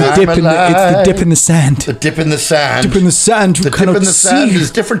lies. the dip in the dip in the sand. The dip in the sand. Dip in the sand. You The tip cannot in the sand see. is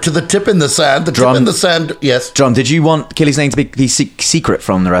different to the tip in the sand. The Drum. tip in the sand, yes. John, did you want Killy's name to be secret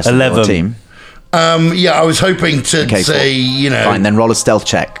from the rest of 11. your team? Yeah, I was hoping to Okay, say, you know. Fine, then roll a stealth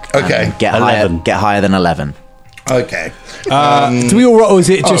check. Okay. And Get 11. higher than 11. Okay. Do we all roll, or is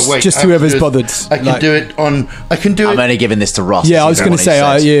it just, wait, just I can whoever's do it- bothered? I can do it on. I can do I'm it. only giving this to Ross. Yeah, I because was he's going the to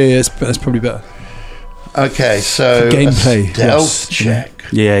one who say, said. that's probably better. Okay, so Gameplay, a stealth yes. check.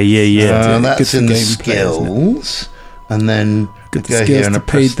 Yeah. Good That's for in gameplay, isn't it? skills, and then Good go skills here and to I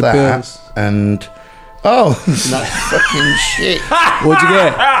press pay the that, bills. and fucking shit. What'd you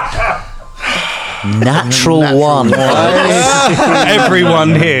get? Natural one.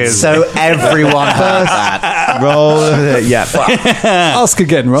 Everyone hears. So everyone heard that. Roll. Yeah. Ask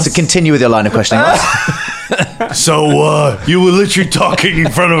again, Ross. So continue with your line of questioning. Ross. So, you were literally talking in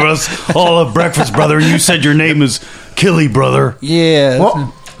front of us all at breakfast, brother, and you said your name is Killy, brother. Yeah. What?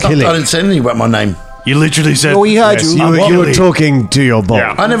 I didn't say anything about my name. You literally said... Well, we heard you. You were talking to your bowl.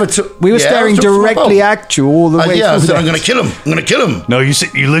 Yeah. I never took. We were staring directly at. at you all the way Yeah, I through said, the I'm going to kill him. I'm going to kill him. No, you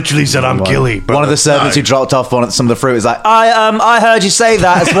literally said, I'm Killy, brother. One of the servants who dropped off some of the fruit is like, I heard you say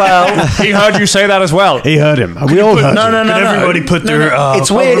that as well. He heard you say that as well. He heard him. We all heard No, him. no, no, Could no. everybody put No, their... no. It's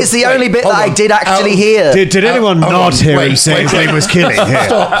weird. It's the only bit that I did actually hear. Did anyone hold not on, hear wait, him say his wait. name was Killy? Here.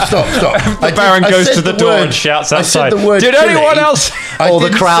 Stop. The Baron goes to the door and shouts outside. Did anyone else? All the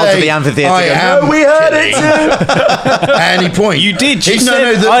crowds of the amphitheatre go, "No, we heard it too." At any point. You did. You No,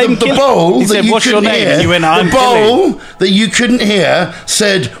 said, the "I'm the Killy." bowl He that said, you "What's your couldn't name?" hear, And you went, "I'm the bowl that you couldn't hear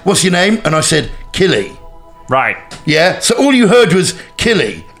said, "What's your name?" And I said, "Killy." Right. Yeah. So all you heard was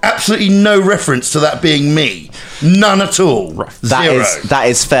Killy. Absolutely no reference to that being me. None at all. Zero. That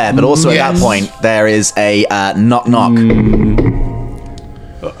is fair, but also at that point there is a knock.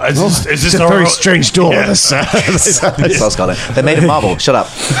 Is this It's a very strange door. Yeah. Soz got it. They're made of marble. Shut up.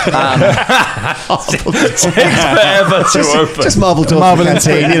 Forever to open. Just marble door. Marble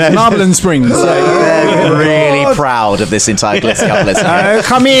and Marble and Springs. They're really proud of this entire Glitz couple.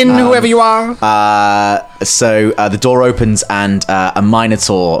 Come in, whoever you are. So the door opens and a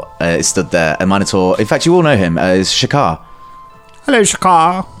Minotaur is stood there. A Minotaur, in fact, you all know him, is Shakar. Hello,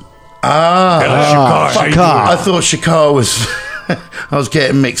 Shakar. Shakar. I thought Shakar was. I was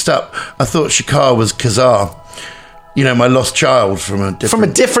getting mixed up. I thought Shakar was Khazar. You know, my lost child from a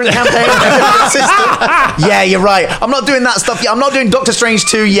different campaign. Yeah, you're right. I'm not doing that stuff yet. I'm not doing Doctor Strange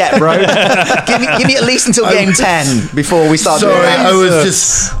 2 yet, bro. give me at least until game 10 before we start doing Sorry, that. I was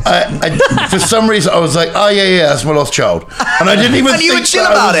just. I, for some reason, I was like, "Oh yeah, that's my lost child," and I didn't even. And you were think chill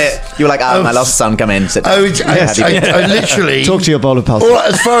that I about was- it. You were like, my lost son, come in, sit down. I literally Talk to your bowl of pulse. All,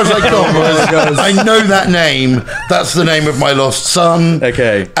 as far as I got was, I know that name. That's the name of my lost son.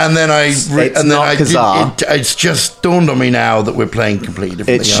 Okay. And then It's not Khazar. It's just dawned on me now that we're playing completely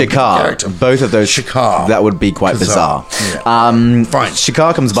different. It's Shakar. Both of those. Shakar. That would be quite bizarre. Fine.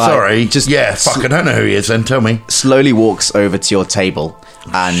 Shakar comes by. Sorry. Just fuck. I don't know who he is. Then tell me. slowly walks over to your table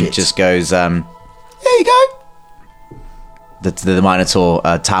and Shit. just goes, "There you go." The Minotaur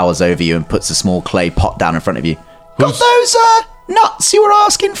towers over you and puts a small clay pot down in front of you. Got those nuts you were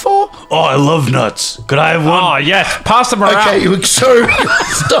asking for? Oh, I love nuts. Could I have one? Oh, yes. Pass them around. Okay. So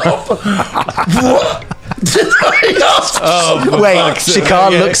stop. What? Did I ask? Wait,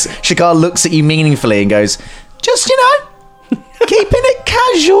 Shakar looks at you meaningfully and goes, "Just, keeping it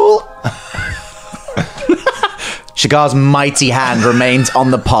casual." Shakar's mighty hand remains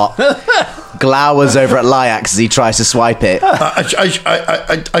on the pot, glowers over at Lyax as he tries to swipe it.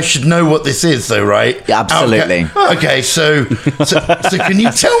 I should know what this is, though, right? Yeah, absolutely. Okay, so can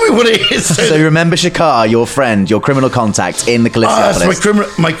you tell me what it is? So you remember Shakar, your friend, your criminal contact in the That's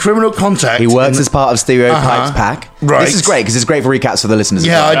Callistopolis. my criminal contact. He works as part of Stereotype's pack. Right. This is great because it's great for recaps for the listeners.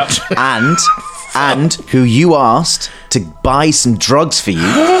 Yeah, as well. And and who you asked to buy some drugs for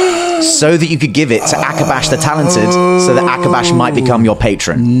you so that you could give it to Akabash the Talented so that Akabash might become your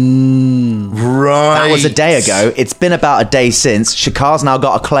patron. Right. That was a day ago. It's been about a day since. Shakar's now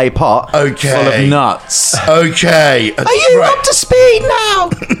got a clay pot full of nuts. Okay. Are you up to speed now?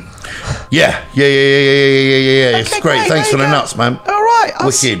 Yeah. It's great. Thanks for the nuts, man. All right.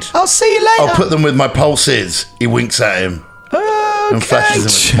 Wicked. I'll see you later. I'll put them with my pulses. He winks at him. And flashes him a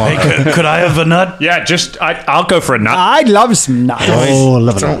smile. Hey, could I have a nut? Yeah, I'll go for a nut. I'd love some nuts. Oh,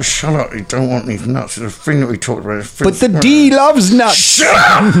 love it. Don't shut up. You don't want these nuts. It's a thing that we talked about. But the D loves nuts. Shut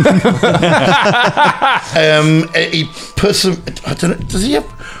up! He puts them. I don't know. Does he have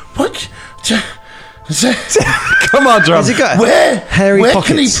what? Come on, Drum. Has he got Where? hairy Where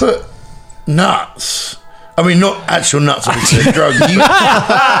pockets? can he put nuts? I mean, not actual nuts. Obviously, drugs.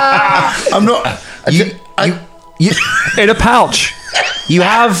 I'm not. In a pouch. You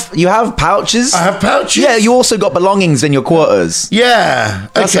have pouches? I have pouches. Yeah, you also got belongings in your quarters. Yeah.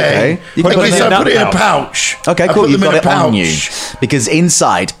 That's okay. You Okay, put them so in I a put it in a nut pouch. Okay, I cool. put You've them got in a it on you. pouch. Because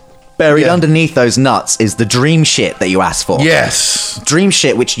inside, buried underneath those nuts, is the dream shit that you asked for. Yes. Dream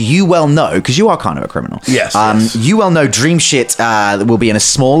shit, which you well know, because you are kind of a criminal. Yes, yes. You well know dream shit will be in a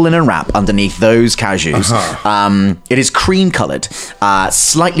small linen wrap underneath those cashews. It is cream-coloured,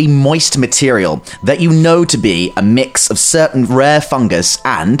 slightly moist material that you know to be a mix of certain rare fungus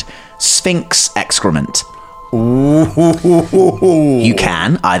and sphinx excrement. You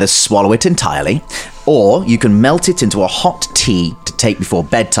can either swallow it entirely, or you can melt it into a hot tea to take before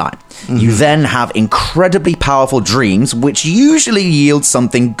bedtime. You then have incredibly powerful dreams, which usually yield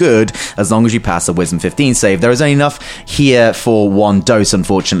something good as long as you pass a Wisdom 15 save. There is only enough here for one dose,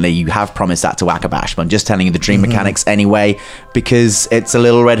 unfortunately. You have promised that to Akabash, but I'm just telling you the dream mechanics anyway, because it's a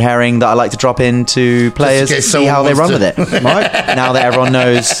little red herring that I like to drop into players to see how they run with it. Right? Now that everyone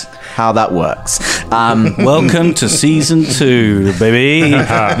knows how that works. Welcome to season 2, baby.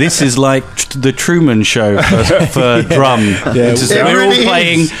 This is like the Truman Show for Drum.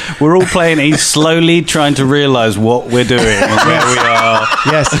 We're all playing. He's slowly trying to realise what we're doing and where we are.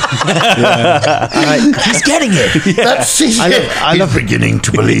 Yes. He's getting it. That's he's beginning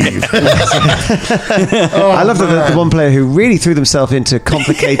to believe. I love the one player who really threw themselves into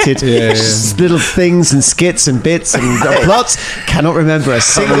complicated little things and skits and bits and plots. Cannot remember a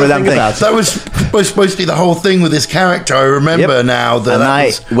single thing about it. That was supposed to be the whole thing with this character. I remember now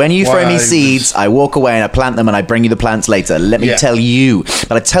that. When you throw me seeds, I walk away and I plant them and I bring you the plants later. Let me tell you.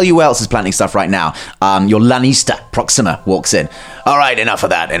 But I tell you who else is planting stuff right now. Your Lanista, Proxima, walks in. All right, enough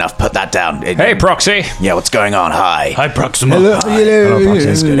of that. Enough. Put that down. Hey, Proxy. Yeah, what's going on? Hi. Hi, Proxima. Hello.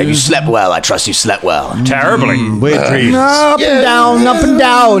 That's good. Have you slept well? I trust you slept well. Terribly. Weird dreams. Up and down, up and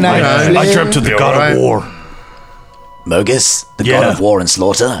down. I dreamt of the god of war. Mogus, the god of war and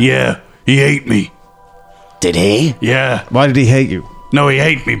slaughter? Yeah, he ate me. Did he? Yeah. Why did he hate you? No, he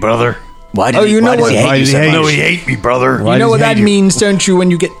ate me, brother. Why did he hate you so much? No, he ate me, brother. You know what that means, don't you,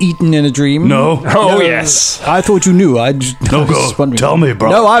 when you get eaten in a dream? No. Oh, yes. I thought you knew. I was go. just wondering. Tell me, bro.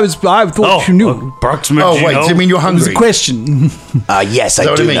 No, I thought you knew. Proxima, Oh wait, do you mean you're It was hungry? a question. Yes, I Is that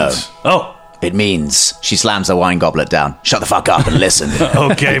what do it know. means? Oh, It means she slams her wine goblet down. Shut the fuck up and listen.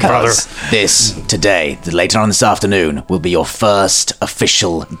 okay, brother. Because today, later on this afternoon, will be your first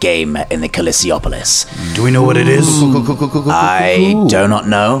official game in the Calissiopolis. Do we know what it is? I do not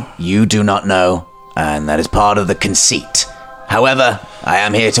know. You do not know. And that is part of the conceit. However, I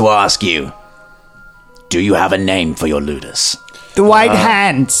am here to ask you, do you have a name for your ludus? The white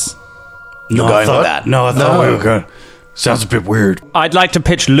hands. You're going with that? No, I thought we were going. Sounds a bit weird. I'd like to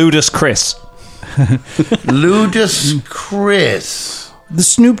pitch Ludus Chris. Ludus Chris. The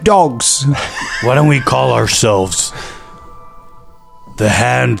Snoop Dogs. Why don't we call ourselves the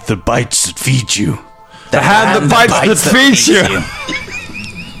hand that bites that feeds you? The hand that bites that feeds you.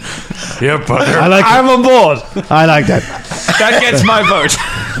 Yeah, brother. I'm on board. I like that. That gets my vote.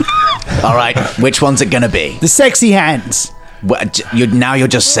 All right, which one's it going to be? The sexy hands. Now you're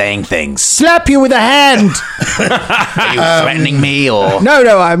just saying things. Slap you with a hand. Are you threatening me or?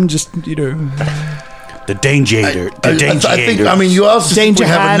 No, I'm just, The Dangator. The Dangator. I think. I mean, you asked us if we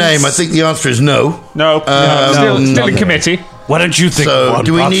have a name. I think the answer is no. No, still in committee. Why don't you think So of one,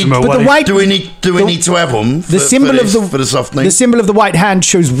 do we need? Proxima? But the white- Do we need to have them? The symbol of for the soft name. the symbol of the white hand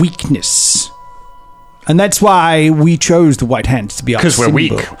shows weakness. And that's why we chose the white hand to be our 'Cause we're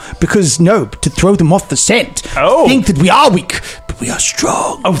symbol. weak. Because, to throw them off the scent. Oh. Think that we are weak, but we are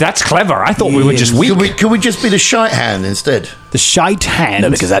strong. Oh, that's clever. I thought we were just weak. Could we just be the shite hand instead? The shite hand. No,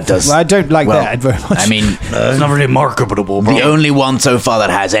 because that does. Well, I don't like that very much. I mean, It's not really marketable, bro. the only one so far that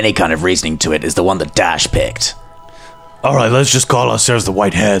has any kind of reasoning to it is the one that Dash picked. All right, let's just call ourselves the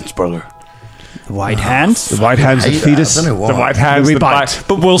White Hands, brother. The white hands. The white hands that feed us. I don't know why. The white hands We that bite. bite.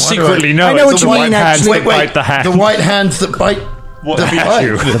 But we'll secretly know I know it's what the you white mean, hands actually. that bite the hand. The white hands that bite. What the feeds bite.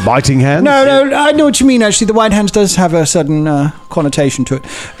 you? The biting hand. No, I know what you mean. Actually, the white hands does have a certain connotation to it.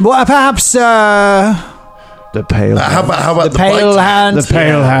 Well, perhaps The pale. How about the the pale bite? hands, The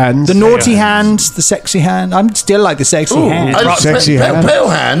pale hands. the naughty hands, the sexy hand. I'm still like the sexy hand. Sexy hand. Pale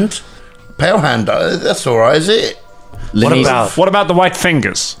hand. Pale hand. That's all right, is it? What about the white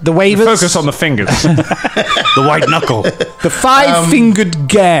fingers? The wavers. Focus on the fingers. The white knuckle. The five-fingered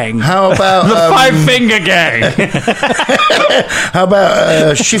gang. How about The five-finger gang. how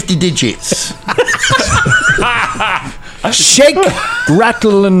about shifty digits? Shake,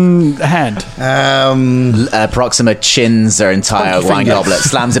 rattle, and hand. Proxima chins her entire wine goblet,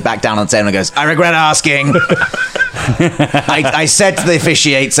 slams it back down on the table and goes, I regret asking. I said to the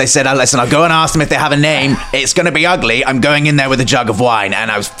officiates, I said, listen, I'll go and ask them if they have a name. It's going to be ugly. I'm going in there with a jug of wine. And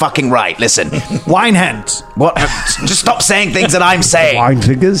I was fucking right. Listen. Wine hands. What? Just stop saying things that I'm saying. Wine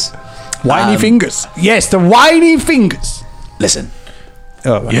fingers. Whiny fingers. Yes, the whiny fingers. Listen.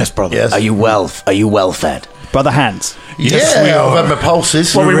 Oh, Yes, brother. Yes. Are you well fed? brother hands. Yes, we I've are. had my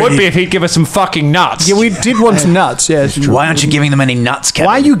pulses. Well, we would be if he'd give us some fucking nuts. Yeah, we did want some nuts. Yeah, it's true. Why aren't you giving them any nuts, Kevin?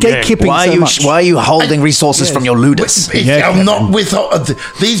 Why are you gatekeeping Why so are you much? Why are you holding resources from your ludus? I'm not with.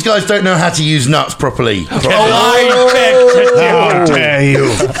 These guys don't know how to use nuts properly. How dare you?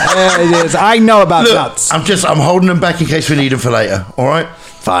 Yeah, it is. I know about Look, nuts. I'm holding them back in case we need them for later. All right.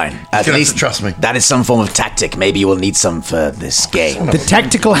 Fine. At gonna have least to trust me. That is some form of tactic. Maybe you will need some for this game. The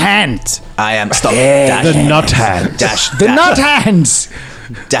tactical hand. I am stop. Dash. The nut hand. Dash. The Dash. nut hands.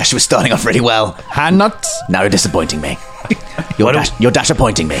 Dash was starting off really well. Hand nuts. Now you're disappointing me. You're dash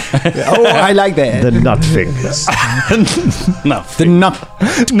appointing me. Oh, I like that. The nut fingers. No. The nut.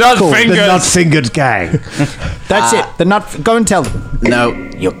 Nut Cool. fingers. The nut fingered gang. That's it. The nut. Go and tell them. No,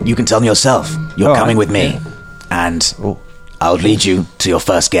 you can tell them yourself. You're All coming right. with me, and I'll lead you to your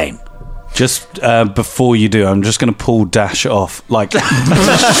first game. Just before you do, I'm just going to pull Dash off. Like,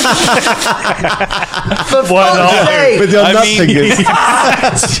 With your I nut mean- fingers.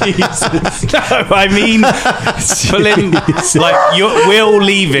 Jesus. No, I mean, pull him, like, we're all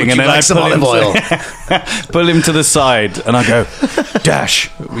leaving, and you then like I some pull him, olive pull him to the side, and I go, Dash,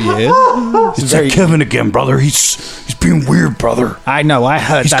 Yeah. it's that Kevin again, brother. He's being weird, brother. I know. I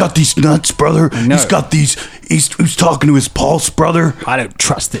heard He's that. got these nuts, brother. know. He's got these. He's talking to his pulse, brother. I don't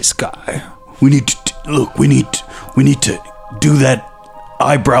trust this guy. We need to look. We need to do that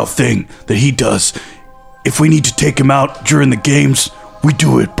eyebrow thing that he does. If we need to take him out during the games, we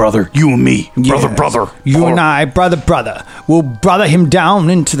do it, brother. You and me, Yes. brother. You and I, brother. We'll brother him down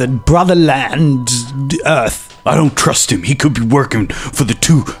into the brotherland earth. I don't trust him. He could be working for the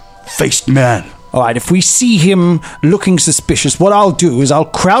two-faced man. All right, if we see him looking suspicious, what I'll do is I'll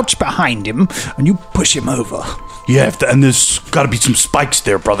crouch behind him and you push him over. Yeah, and there's got to be some spikes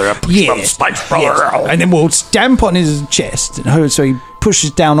there, brother. I push some spikes, brother. Yes. And then we'll stamp on his chest and so he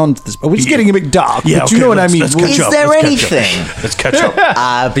pushes down onto the spike. It's getting a bit dark, Yeah, but you okay, know what I let's- mean. let's We'll- catch Is up, there let's catch up. anything Let's catch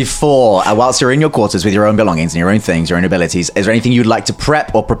up. whilst you're in your quarters with your own belongings and your own things, your own abilities? Is there anything you'd like to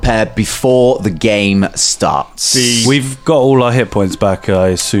prep or prepare before the game starts? We've got all our hit points back, I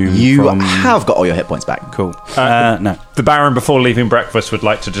assume. You from... have got all your hit points back. Cool. No. The Baron, before leaving breakfast, would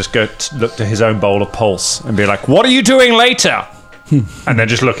like to just go look to his own bowl of pulse and be like, "What are you doing later?" And then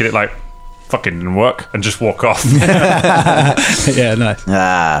just look at it like, "Fucking didn't work," and just walk off. Yeah, nice.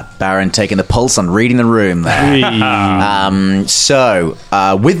 Baron taking the pulse on reading the room there. So,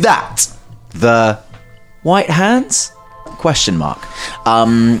 with that, the white hands? Question mark.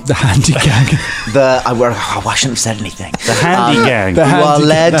 The handy gang. I shouldn't have said anything. The handy gang. You are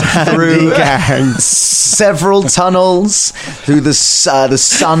led through several tunnels through the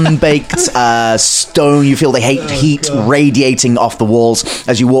sun-baked stone. You feel the heat radiating off the walls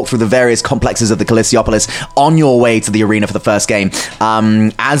as you walk through the various complexes of the Callisiopolis on your way to the arena for the first game.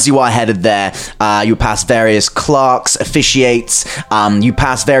 As you are headed there, you pass various clerks, officiates. You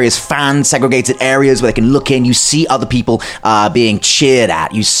pass various fan-segregated areas where they can look in. You see other people being cheered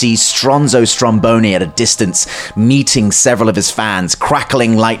at. You see Stronzo Stromboni at a distance meeting several of his fans,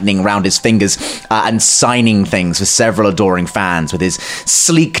 crackling lightning around his fingers and signing things for several adoring fans with his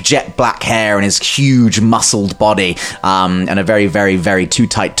sleek jet black hair and his huge muscled body and a very, very, very too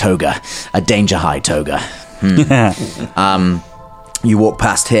tight toga, a danger high toga. You walk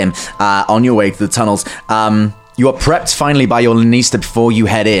past him on your way to the tunnels. You are prepped finally by your Lanista before you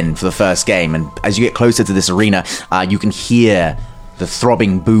head in for the first game, and as you get closer to this arena, you can hear the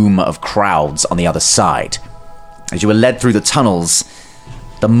throbbing boom of crowds on the other side. As you are led through the tunnels,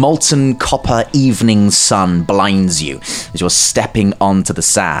 The molten copper evening sun blinds you as you're stepping onto the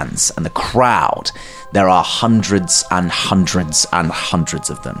sands, and the crowd, there are hundreds and hundreds and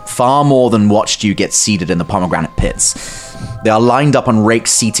hundreds of them, far more than watched you get seated in the pomegranate pits. They are lined up on raked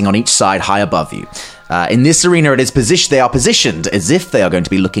seating on each side high above you. In this arena, they are positioned as if they are going to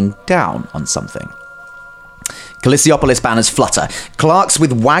be looking down on something. Callisiopolis banners flutter. Clerks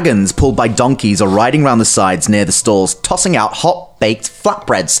with wagons pulled by donkeys are riding round the sides near the stalls, tossing out hot-baked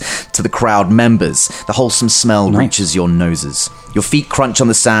flatbreads to the crowd members. The wholesome smell reaches your noses. Your feet crunch on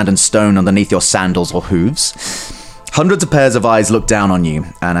the sand and stone underneath your sandals or hooves. Hundreds of pairs of eyes look down on you,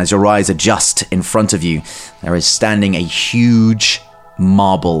 and as your eyes adjust in front of you, there is standing a huge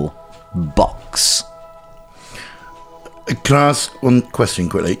marble box. Can I ask one question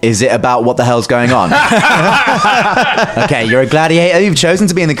quickly? Is it about what the hell's going on? Okay, you're a gladiator. You've chosen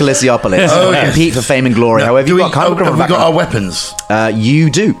to be in the Callisiopolis. Compete for fame and glory. However, have we got our weapons? You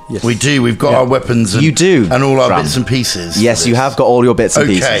do. Yes. We do. We've got our weapons. And, you do. And all our bits and pieces. Yes, you have got all your bits and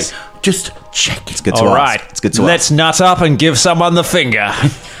pieces. Okay, just check. It's good to all ask. right. It's good to Let's ask. nut up and give someone the finger.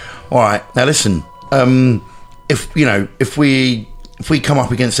 All right. Now listen. If we come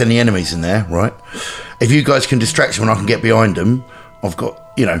up against any enemies in there, right? If you guys can distract them and I can get behind them, I've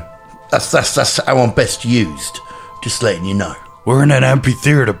got, that's how I'm best used. Just letting you know. We're in an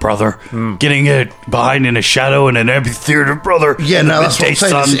amphitheater, brother. Getting it behind in a shadow in an amphitheater, brother. Yeah, no, that's what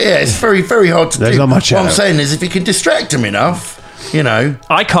I'm saying. It's very, very hard to do. Not much what I'm saying is, if you can distract them enough,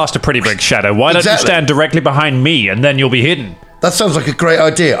 I cast a pretty big shadow. Why don't you stand directly behind me and then you'll be hidden? That sounds like a great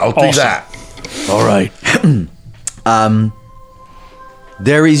idea. I'll do that. All right.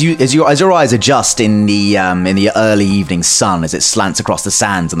 There is as your eyes adjust in the early evening sun as it slants across the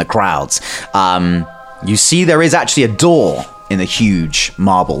sands and the crowds. You see there is actually a door in the huge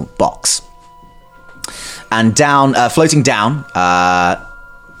marble box, and floating down,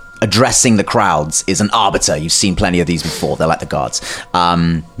 addressing the crowds is an arbiter. You've seen plenty of these before. They're like the guards,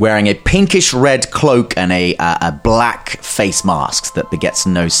 wearing a pinkish red cloak and a black face mask that begets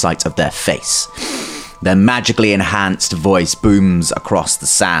no sight of their face. Their magically enhanced voice booms across the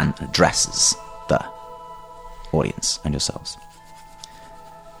sand and addresses the audience and yourselves.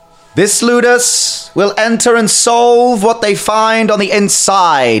 This ludus will enter and solve what they find on the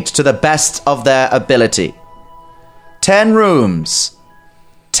inside to the best of their ability. 10 rooms,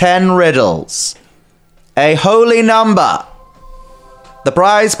 10 riddles, a holy number. The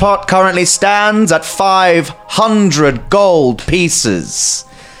prize pot currently stands at 500 gold pieces.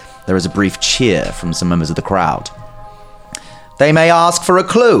 There is a brief cheer from some members of the crowd. They may ask for a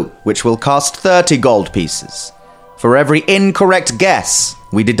clue, which will cost 30 gold pieces. For every incorrect guess,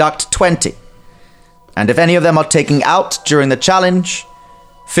 we deduct 20. And if any of them are taken out during the challenge,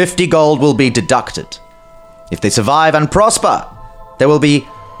 50 gold will be deducted. If they survive and prosper, there will be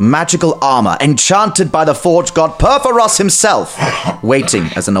magical armor enchanted by the forge god Perforos himself, waiting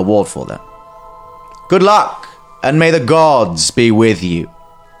as an award for them. Good luck, and may the gods be with you.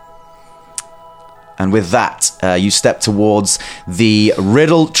 And with that, you step towards the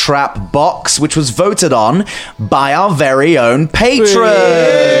riddle trap box, which was voted on by our very own patrons.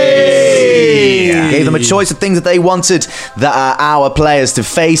 Gave them a choice of things that they wanted our players to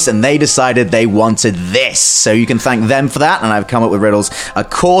face, and they decided they wanted this. So you can thank them for that, and I've come up with riddles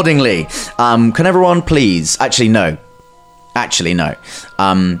accordingly. Can everyone please... Actually, no.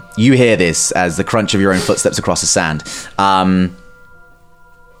 You hear this as the crunch of your own footsteps across the sand.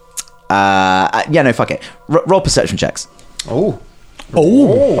 Fuck it. Roll perception checks. I'm going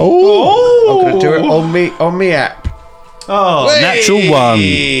to do it on me app. Oh, natural one.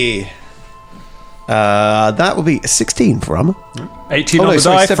 That will be a 16 for Armour. 18 on the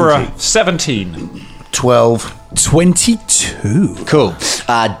die for a 17. 12. 22. Cool.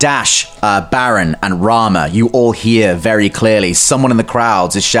 Dash, Baron, and Rama, you all hear very clearly someone in the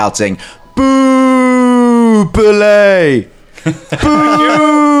crowds is shouting, "Boo! Belay!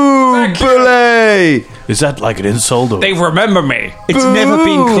 Boo! Belay!" Is that like an insult? Or? They remember me. It's never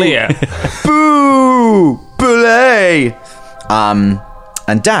been clear. Boo! Belay!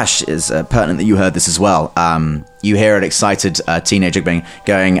 And Dash is pertinent that you heard this as well. You hear an excited teenager going,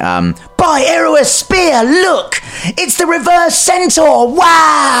 "By Erua's spear, look! It's the reverse centaur!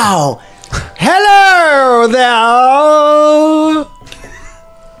 Wow! Hello there!"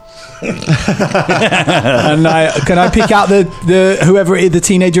 And can I pick out the whoever it is, the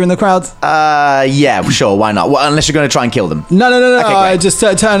teenager in the crowd? Yeah, sure, why not? Well, unless you're going to try and kill them. No. Okay, I great. just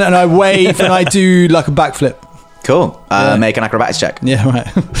turn and I wave and I do like a backflip. Cool. Make an acrobatics check. Yeah, right.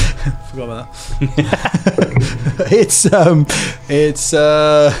 Forgot about that.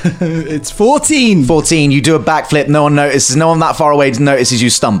 It's 14. 14. You do a backflip. No one notices. No one that far away notices you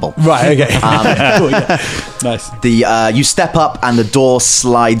stumble. Right. Okay. Cool, yeah. Nice. You step up and the door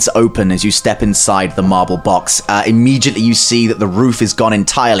slides open as you step inside the marble box. Immediately you see that the roof is gone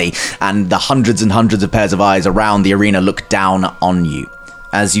entirely, and the hundreds and hundreds of pairs of eyes around the arena look down on you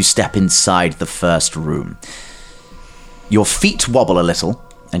as you step inside the first room. Your feet wobble a little,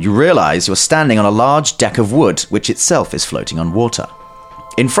 and you realize you're standing on a large deck of wood, which itself is floating on water.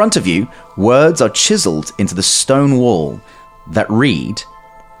 In front of you, words are chiseled into the stone wall that read,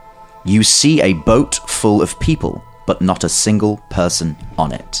 "You see a boat full of people, but not a single person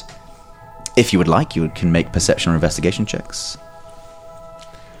on it." If you would like, you can make perception or investigation checks.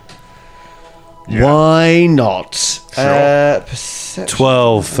 Yeah. Why not? Sure.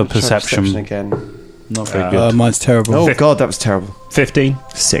 12 for perception. Again. Not very good. Mine's terrible. Oh, God, that was terrible. 15.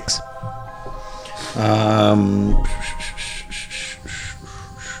 6.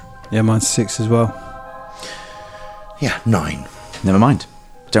 Yeah, mine's 6 as well. Yeah, 9. Never mind.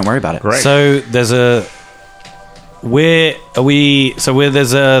 Don't worry about it. Great. So there's a...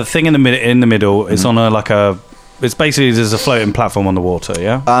 there's a thing in the middle. It's on it's basically there's a floating platform on the water,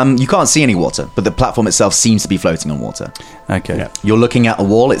 yeah? You can't see any water, but the platform itself seems to be floating on water. Okay. Yeah. You're looking at a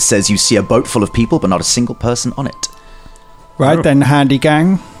wall. It says you see a boat full of people, but not a single person on it. Right then, handy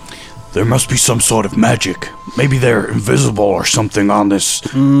gang. There must be some sort of magic. Maybe they're invisible or something on this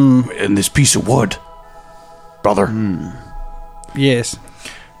in this piece of wood. Brother. Yes.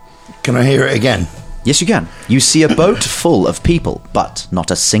 Can I hear it again? Yes, you can. You see a boat full of people, but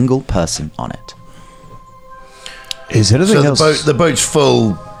not a single person on it. Is anything So else? the boat's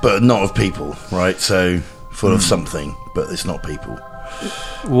full, but not of people, right? So full of something, but it's not people.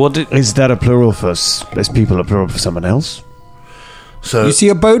 Is that a plural for us? Is people a plural for someone else? So You see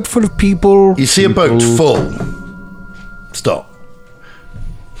a boat full of people. you see a boat full. Stop.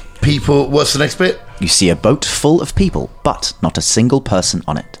 People. What's the next bit? You see a boat full of people, but not a single person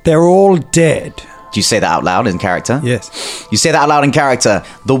on it. They're all dead. Do you say that out loud in character? Yes. You say that out loud in character.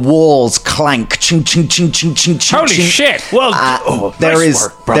 The walls clank. Ching, ching, ching, ching, ching, ching. Holy ching. shit! Well, There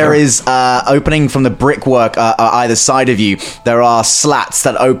is opening from the brickwork either side of you. There are slats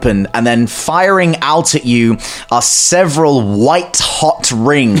that open, and then firing out at you are several white hot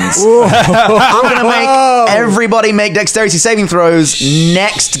rings. I'm going to make everybody make dexterity saving throws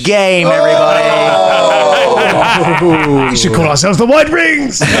next game, everybody. We should call ourselves the White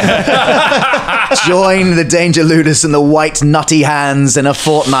Rings! Join the Danger Ludus and the White Nutty Hands in a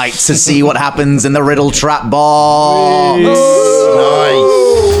fortnight to see what happens in the Riddle Trap Box. Nice.